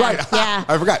ring. That's right. Yeah.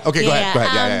 I forgot. Okay, go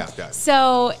ahead. Yeah.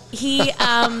 So he,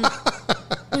 no,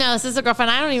 this is a girlfriend.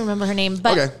 I don't even remember her name,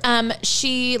 but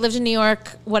she lived in New York,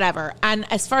 whatever. And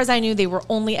as far as I knew, they were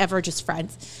only ever just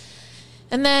friends.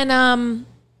 And then,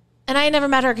 and I never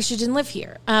met her because she didn't live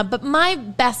here. But my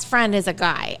best friend is a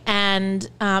guy, and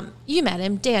you met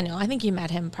him, Daniel. I think you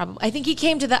met him probably. I think he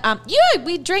came to the,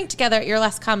 we drank together at your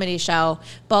last comedy show,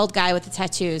 bald guy with the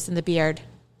tattoos and the beard.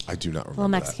 I do not remember. Little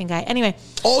Mexican guy. Anyway.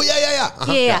 Oh, yeah.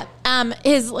 Uh-huh. Yeah.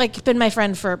 He's like been my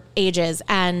friend for ages.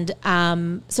 And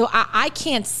so I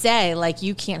can't say like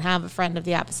you can't have a friend of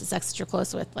the opposite sex that you're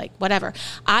close with, like whatever.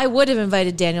 I would have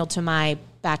invited Daniel to my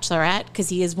bachelorette because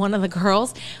he is one of the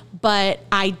girls, but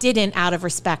I didn't out of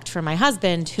respect for my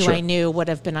husband, who I knew would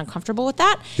have been uncomfortable with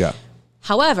that. Yeah.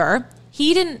 However,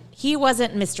 he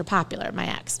wasn't Mr. Popular, my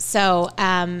ex. So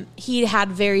he had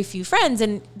very few friends,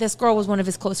 and this girl was one of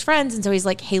his close friends. And so he's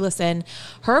like, hey, listen,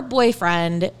 her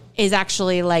boyfriend is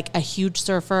actually like a huge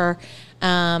surfer.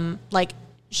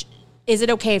 Is it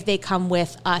okay if they come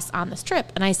with us on this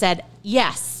trip? And I said,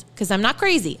 yes, because I'm not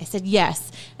crazy. I said,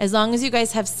 yes, as long as you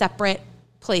guys have separate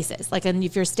places. Like, and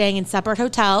if you're staying in separate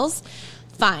hotels,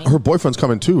 fine. Her boyfriend's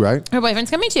coming too, right? Her boyfriend's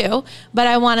coming too, but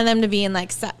I wanted them to be in I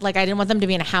didn't want them to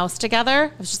be in a house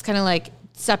together. I was just kind of like,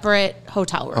 separate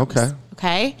hotel rooms.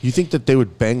 Okay. You think that they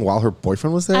would bang while her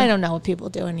boyfriend was there? I don't know what people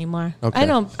do anymore. Okay. I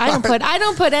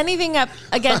don't put anything up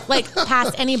against like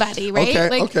past anybody, right? Okay,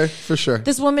 like, okay, for sure.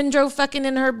 This woman drove fucking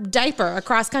in her diaper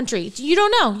across country. You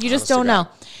don't know. You just don't know.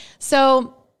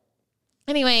 So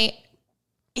anyway,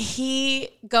 he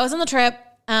goes on the trip.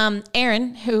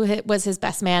 Aaron, who was his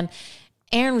best man,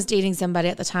 Aaron was dating somebody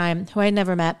at the time who I had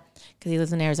never met because he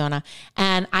lives in Arizona.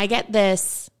 And I get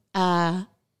this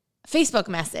Facebook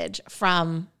message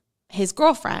from his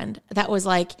girlfriend that was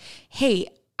like, hey,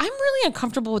 I'm really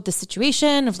uncomfortable with the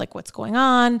situation of like what's going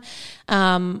on.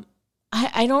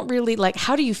 I don't really like,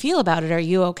 how do you feel about it? Are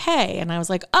you okay? And I was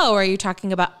like, oh, are you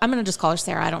talking about, I'm going to just call her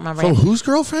Sarah. I don't remember. From whose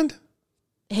girlfriend?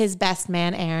 His best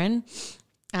man, Aaron.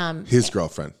 His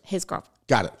girlfriend. His girlfriend.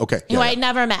 Got it. Okay. Who I had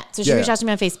never met. So she reached out to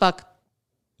me on Facebook.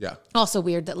 Yeah. Also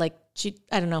weird that like she,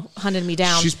 I don't know, hunted me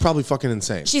down. She's probably fucking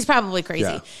insane. She's probably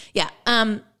crazy. Yeah.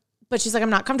 But she's like, I'm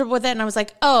not comfortable with it. And I was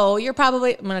like, oh, I'm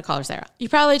going to call her Sarah. You're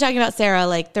probably talking about Sarah.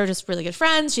 Like, they're just really good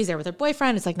friends. She's there with her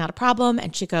boyfriend. It's like not a problem.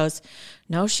 And she goes,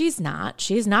 no, she's not.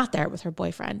 She's not there with her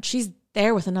boyfriend. She's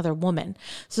there with another woman.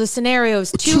 So the scenario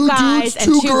is two guys dudes,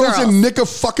 and two girls in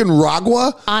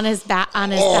Nicaragua on his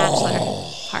bachelor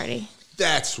party.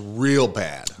 That's real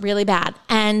bad. Really bad.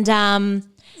 And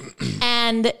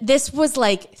this was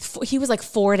like, he was like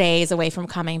 4 days away from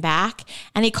coming back.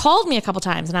 And he called me a couple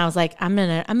times and I was like, I'm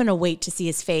going to wait to see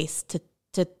his face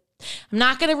I'm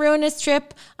not going to ruin his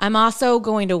trip. I'm also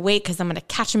going to wait because I'm going to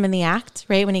catch him in the act,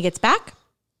 right? When he gets back.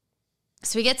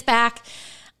 So he gets back.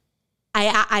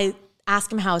 I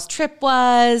ask him how his trip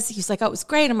was. He's like, oh, it was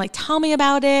great. I'm like, tell me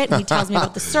about it. And he tells me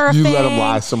about the surfing. You let him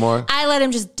lie some more? I let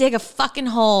him just dig a fucking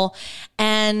hole.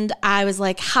 And I was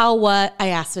like, I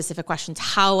asked specific questions.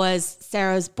 How was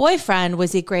Sarah's boyfriend?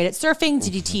 Was he great at surfing?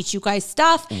 Did he teach you guys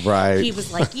stuff? Right. He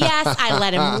was like, yes. I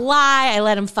let him lie. I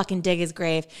let him fucking dig his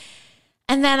grave.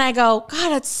 And then I go, God,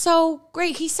 that's so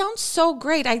great. He sounds so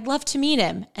great. I'd love to meet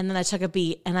him. And then I took a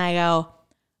beat and I go,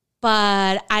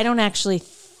 but I don't actually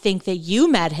think that you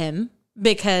met him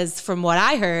because from what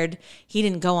I heard, he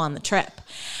didn't go on the trip.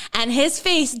 And his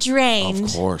face drained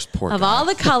of course, poor of guy. all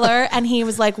the color. And he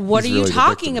was like, what are you really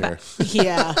talking about?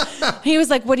 Yeah. He was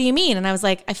like, what do you mean? And I was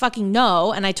like, I fucking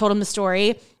know. And I told him the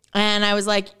story. And I was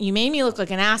like, you made me look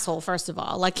like an asshole, first of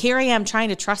all. Like, here I am trying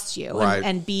to trust you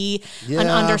and be an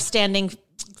understanding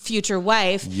future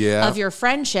wife of your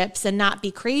friendships and not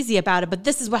be crazy about it. But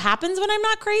this is what happens when I'm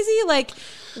not crazy. Like,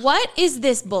 what is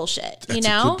this bullshit? That's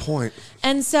a good point.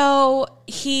 And so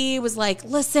he was like,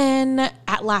 listen,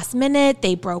 at last minute,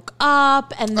 they broke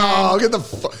up. And then, get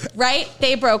the right?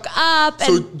 They broke up.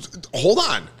 So hold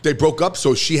on. They broke up.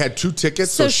 So she had 2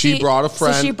 tickets. So she brought a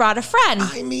friend. So she brought a friend.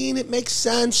 I mean, it makes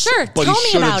sense. Sure. But tell he me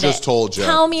should about have just told you.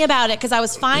 Tell me about it. Because I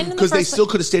was fine in the first Because they still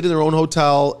could have stayed in their own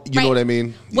hotel. You know what I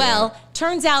mean? Well,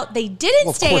 turns out they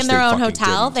didn't stay in their own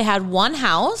hotel. Didn't. They had one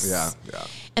house. Yeah.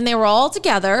 And they were all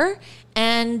together.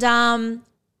 And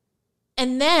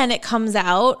then it comes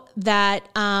out that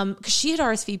because she had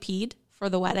RSVP'd for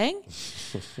the wedding,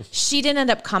 she didn't end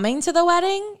up coming to the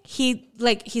wedding. He's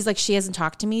like, she hasn't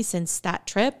talked to me since that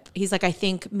trip. He's like, I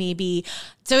think maybe.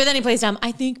 So then he plays down.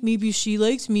 I think maybe she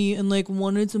likes me and like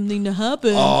wanted something to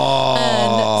happen.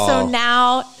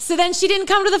 And so then she didn't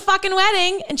come to the fucking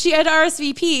wedding, and she had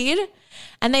RSVP'd,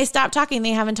 and they stopped talking.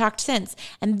 They haven't talked since.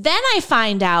 And then I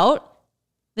find out.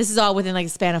 This is all within like a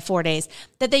span of 4 days,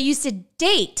 that they used to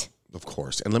date. Of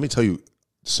course. And let me tell you,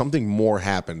 something more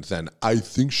happened than I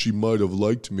think she might have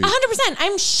liked me. 100%.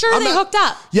 I'm sure they hooked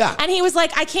up. Yeah. And he was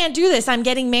like, I can't do this. I'm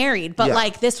getting married. But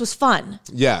like, this was fun.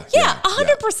 Yeah. Yeah,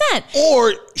 100%.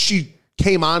 Or she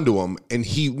came on to him and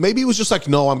maybe he was just like,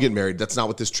 no, I'm getting married. That's not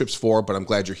what this trip's for, but I'm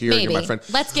glad you're here. Maybe. You're my friend.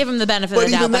 Let's give him the benefit of the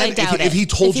doubt, but I doubt it. If he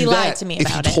told you lied that, to me if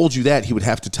about he it. told you that, he would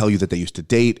have to tell you that they used to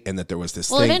date and that there was this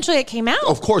thing. Well, eventually it came out.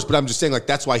 Of course, but I'm just saying, like,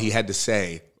 that's why he had to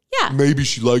say, yeah, maybe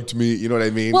she liked me. You know what I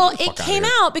mean? Well, it came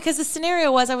out because the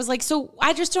scenario was, I was like, so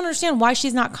I just don't understand why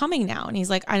she's not coming now. And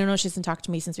he's like, I don't know. She hasn't talked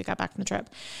to me since we got back from the trip.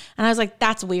 And I was like,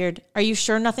 that's weird. Are you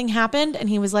sure nothing happened? And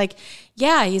he was like,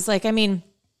 yeah. He's like, I mean,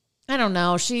 I don't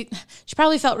know. She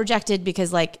probably felt rejected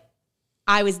because like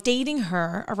I was dating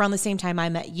her around the same time I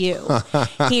met you.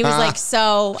 He was like,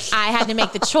 so I had to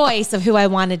make the choice of who I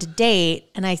wanted to date,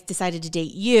 and I decided to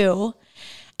date you.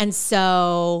 And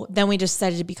so then we just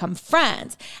decided to become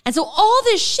friends. And so all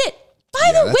this shit,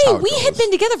 by the way, we had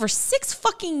been together for 6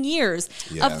 fucking years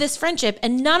of this friendship,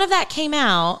 and none of that came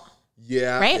out.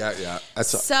 Yeah. Right?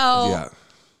 Yeah.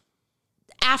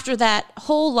 After that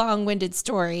whole long-winded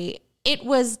story, it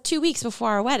was 2 weeks before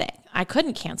our wedding. I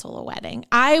couldn't cancel a wedding.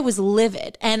 I was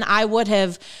livid, and I would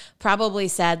have probably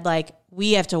said, like,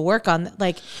 we have to work on,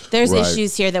 like, there's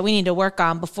issues here that we need to work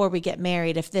on before we get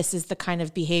married. If this is the kind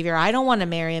of behavior, I don't want to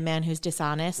marry a man who's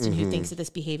dishonest and who thinks that this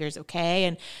behavior is okay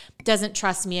and doesn't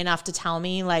trust me enough to tell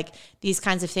me, like, these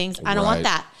kinds of things. I don't want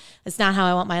that. That's not how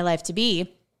I want my life to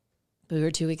be. We were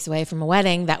 2 weeks away from a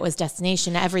wedding. That was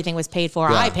destination. Everything was paid for.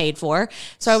 I paid for.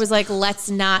 So I was like, let's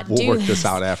not do work this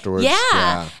out afterwards.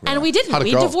 Yeah. And we didn't.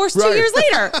 We divorced 2 years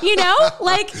later, you know?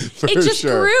 Like, it just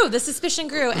grew. The suspicion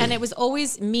grew. And it was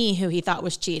always me who he thought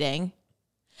was cheating,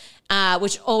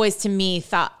 which always to me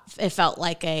it felt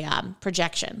like a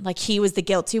projection. Like, he was the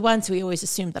guilty one. So he always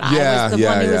assumed that I was the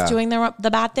one who was doing the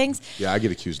bad things. Yeah, I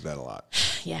get accused of that a lot.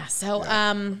 Yeah. So,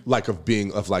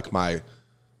 like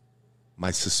my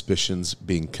suspicions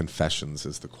being confessions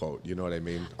is the quote. You know what I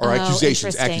mean? Or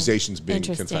accusations being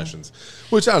confessions.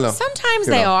 Which I don't know. Sometimes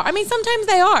they are. I mean, sometimes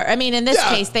they are. I mean, in this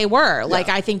case, they were. Like,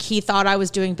 I think he thought I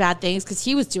was doing bad things because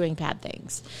he was doing bad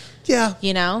things. Yeah.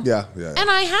 You know? Yeah. And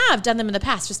I have done them in the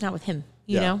past, just not with him.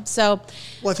 You know? So.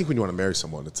 Well, I think when you want to marry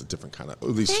someone, it's a different kind of, at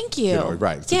least. Thank you.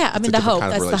 Right. I mean, the hope.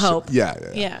 That's the hope.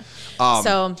 Yeah.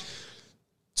 So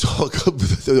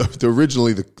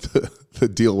originally the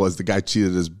deal was the guy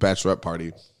cheated at his bachelorette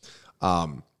party.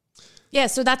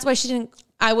 So that's why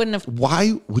I wouldn't have.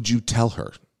 Why would you tell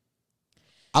her?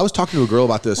 I was talking to a girl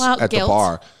about this at the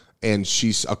bar, and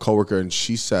she's a coworker, and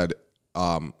she said,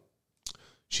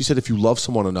 if you love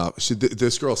someone enough,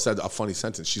 this girl said a funny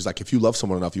sentence. She's like, if you love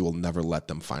someone enough, you will never let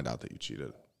them find out that you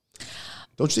cheated.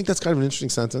 Don't you think that's kind of an interesting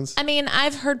sentence? I mean,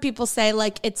 I've heard people say,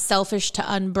 like, it's selfish to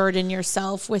unburden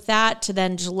yourself with that, to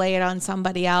then just lay it on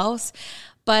somebody else.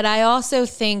 But I also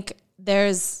think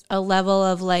there's a level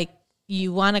of, like,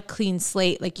 you want a clean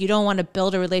slate. Like, you don't want to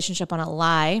build a relationship on a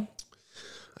lie.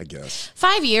 I guess.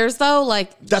 5 years, though,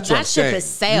 like, that ship has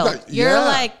sailed. You're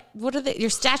like, your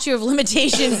statute of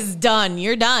limitations is done.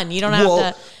 You're done. You don't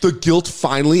have to. The guilt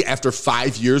finally, after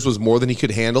 5 years, was more than he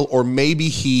could handle. Or maybe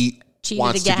he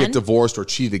wants to get divorced or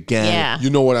cheat again. Yeah.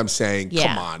 You know what I'm saying? Yeah.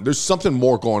 Come on. There's something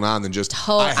more going on than just,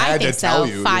 I had to tell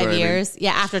you. 5 years. I mean?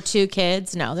 Yeah, after 2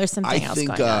 kids. No, there's something else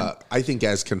going on. I think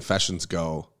as confessions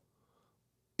go,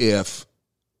 if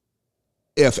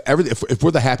we're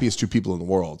the happiest 2 people in the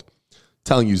world,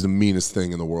 telling you is the meanest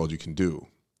thing in the world you can do.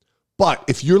 But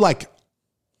if you're like,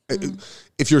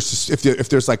 if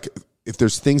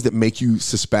there's things that make you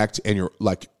suspect and you're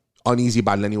like uneasy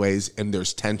about it anyways, and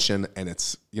there's tension and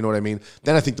it's, you know what I mean?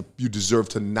 Then I think you deserve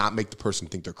to not make the person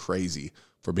think they're crazy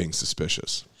for being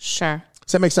suspicious. Sure.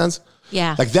 Does that make sense?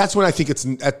 Yeah. Like that's when I think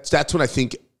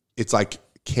it's like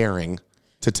caring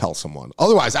to tell someone.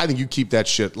 Otherwise, I think you keep that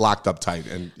shit locked up tight.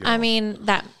 And I mean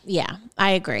I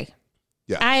agree.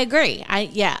 Yeah. I agree.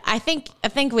 I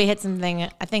think we hit something.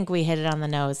 I think we hit it on the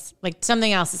nose. Like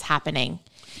something else is happening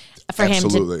for him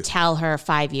to tell her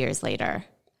 5 years later.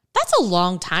 That's a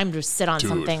long time to sit on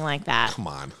something like that. Come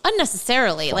on.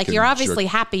 Unnecessarily. Fucking like you're obviously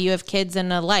happy you have kids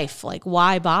and a life. Like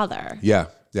why bother? Yeah.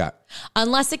 Yeah.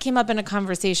 Unless it came up in a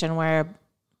conversation where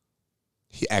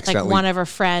he accidentally, like one of her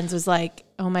friends was like,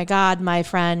 "Oh my God, my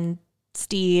friend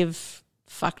Steve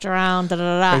fucked around." Da, da,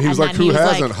 da, da. And he was like, "Who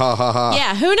hasn't?" Like, ha ha ha.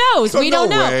 Yeah, who knows? We don't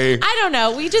know. I don't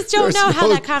know. We just don't know how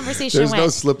that conversation went. There's no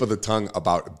slip of the tongue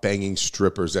about banging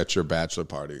strippers at your bachelor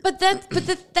party. But that's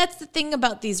the thing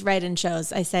about these write-in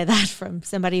shows. I say that from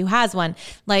somebody who has one.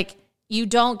 Like, you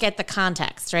don't get the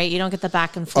context, right? You don't get the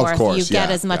back and forth. Of course, you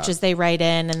get as much as they write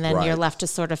in, and then you're left to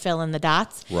sort of fill in the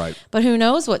dots. Right. But who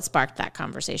knows what sparked that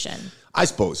conversation? I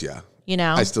suppose, yeah. You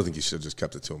know? I still think you should have just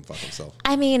kept it to him, fuck himself.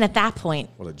 I mean, at that point.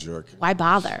 What a jerk. Why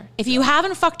bother? If you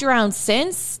haven't fucked around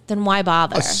since, then why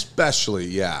bother? Especially,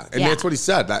 yeah. And that's what he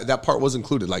said. That part was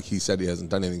included. Like, he said he hasn't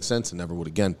done anything since and never would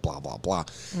again, blah, blah, blah.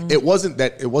 It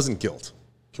wasn't guilt.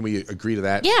 Can we agree to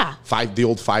that? Yeah. The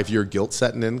old 5-year guilt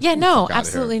setting in? Yeah, no,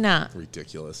 absolutely not.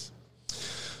 Ridiculous.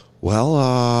 Well,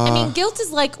 I mean, guilt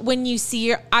is like when you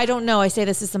see I don't know, I say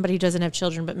this as somebody who doesn't have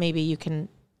children, but maybe you can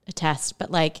attest,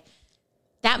 but like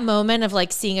that moment of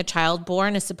like seeing a child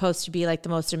born is supposed to be like the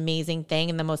most amazing thing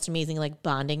and the most amazing like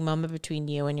bonding moment between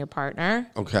you and your partner.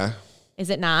 Okay. Is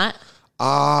it not?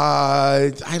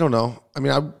 I don't know. I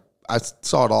mean, I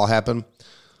saw it all happen.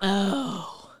 Oh.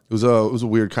 It was a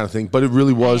weird kind of thing, but it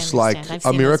really was like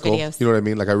a miracle. You know what I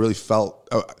mean? Like I really felt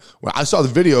when I saw the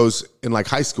videos in like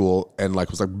high school and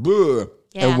like was like, bleh.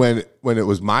 Yeah. And when it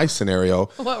was my scenario,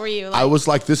 what were you like? I was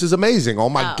like, this is amazing. Oh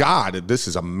my God, this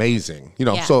is amazing. You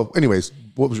know, so anyways,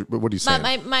 what are you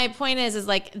saying? My point is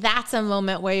like, that's a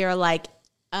moment where you're like,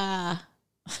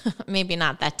 maybe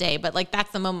not that day, but like,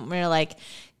 that's the moment where you're like,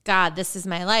 God, this is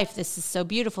my life. This is so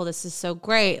beautiful. This is so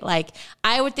great. Like,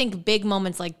 I would think big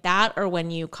moments like that are when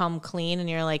you come clean and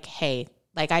you're like, hey,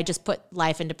 like I just put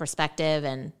life into perspective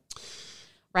and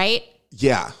right.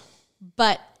 Yeah.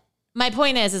 But my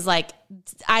point is like,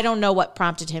 I don't know what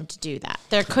prompted him to do that.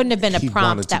 There couldn't have been a He prompt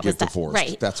wanted to that get was that. divorced.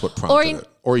 Right. That's what prompted it.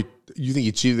 Or you think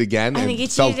he cheated again I and think he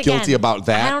felt cheated guilty again. about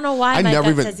that? I don't know why I my never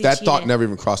gut even says he that thought cheated. never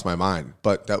even crossed my mind.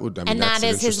 But that would. I mean, And that's that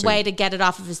is his interesting- way to get it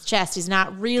off of his chest. He's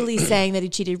not really saying that he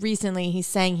cheated recently. He's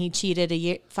saying he cheated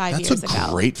 5 That's years a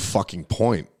ago. great fucking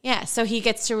point. Yeah, so he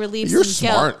gets to relieve You're some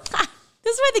smart. guilt.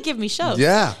 This is why they give me shows.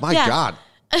 Yeah. My Yeah. God.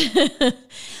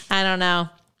 I don't know.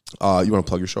 You want to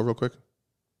plug your show real quick?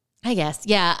 I guess.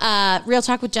 Yeah. Real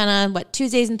Talk with Jenna,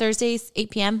 Tuesdays and Thursdays, 8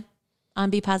 p.m. on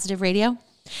Be Positive Radio.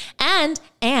 And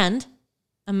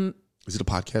Is it a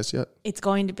podcast yet? it's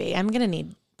going to be. I'm going to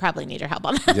probably need your help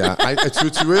on that. Yeah,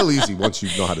 it's real easy once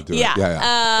you know how to do Yeah. it.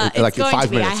 Yeah. It's Like in going 5 to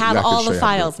be. minutes, I have can all show the you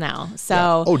how to do files it. now. Yeah.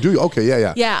 So Oh, do you? Okay,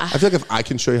 yeah. Yeah. I feel like if I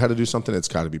can show you how to do something, it's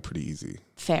got to be pretty easy,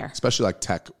 fair. especially like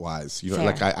tech wise. You know, Fair.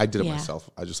 like I did it Yeah. myself.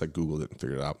 I just like Googled it and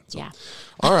figured it out. So. Yeah.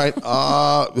 All right.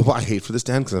 Well, I hate for this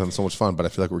to end because I'm having so much fun, but I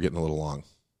feel like we're getting a little long.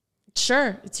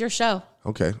 Sure. It's your show.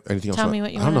 Okay. Anything else? Tell me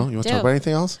what you I don't know. wanna You want to do. talk about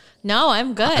anything else? No,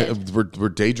 I'm good. We're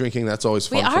day drinking. That's always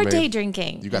fun. We for are me. day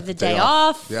drinking. You got have the day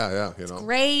off. Yeah. You know,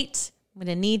 Great. I'm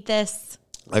going to need this.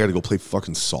 I got to go play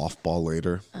fucking softball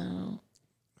later. Oh.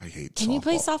 I hate. Can softball. you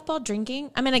play softball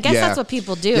drinking? I mean, I guess that's what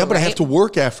people do. Yeah, but I right? have to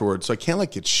work afterwards, so I can't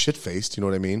like get shit faced. You know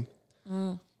what I mean? So I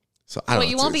don't. Well, know,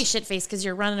 you won't be it's- shit faced because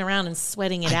you're running around and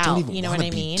sweating it I out. don't even You know what wanna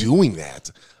I be mean? doing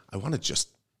that. I want to just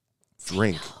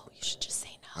drink. Oh, you should just say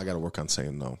no. I got to work on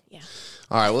saying no. Yeah.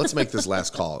 All right, well, let's make this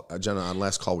last call. Jenna, on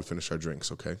last call, we finish our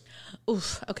drinks, okay?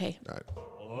 Oof. Okay. All right.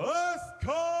 Last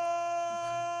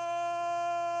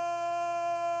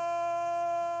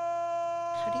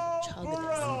How do you chug this?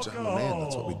 John the man,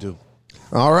 that's what we do.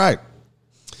 All right.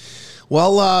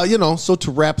 Well, so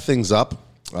to wrap things up,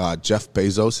 Jeff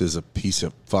Bezos is a piece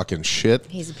of fucking shit.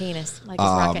 He's a penis, like his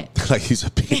rocket. Like he's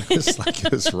a penis, like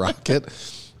his rocket.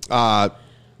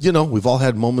 We've all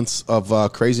had moments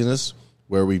of craziness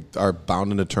where we are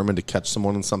bound and determined to catch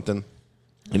someone in something.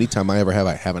 Anytime I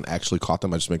haven't actually caught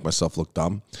them. I just make myself look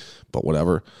dumb, but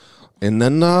whatever. And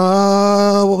then,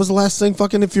 what was the last thing?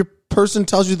 Fucking, if your person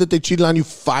tells you that they cheated on you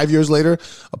 5 years later,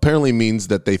 apparently means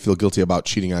that they feel guilty about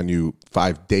cheating on you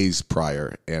 5 days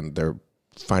prior, and they're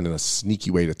finding a sneaky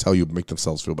way to tell you, make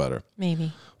themselves feel better.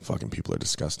 Maybe. Fucking people are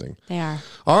disgusting. They are.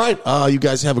 All right, you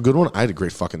guys have a good one. I had a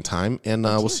great fucking time, and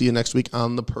we'll see you next week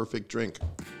on The Perfect Drink.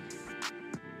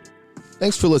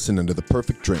 Thanks for listening to The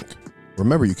Perfect Drink.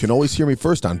 Remember, you can always hear me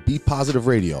first on Be Positive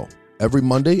Radio every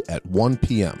Monday at 1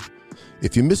 p.m.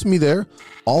 If you miss me there,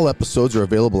 all episodes are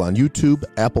available on YouTube,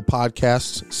 Apple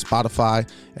Podcasts, Spotify,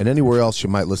 and anywhere else you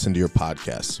might listen to your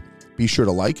podcasts. Be sure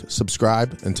to like,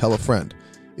 subscribe, and tell a friend.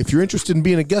 If you're interested in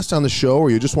being a guest on the show or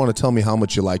you just want to tell me how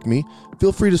much you like me,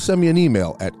 feel free to send me an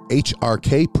email at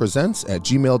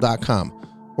hrkpresents@gmail.com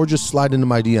or just slide into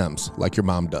my DMs like your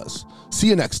mom does. See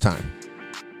you next time.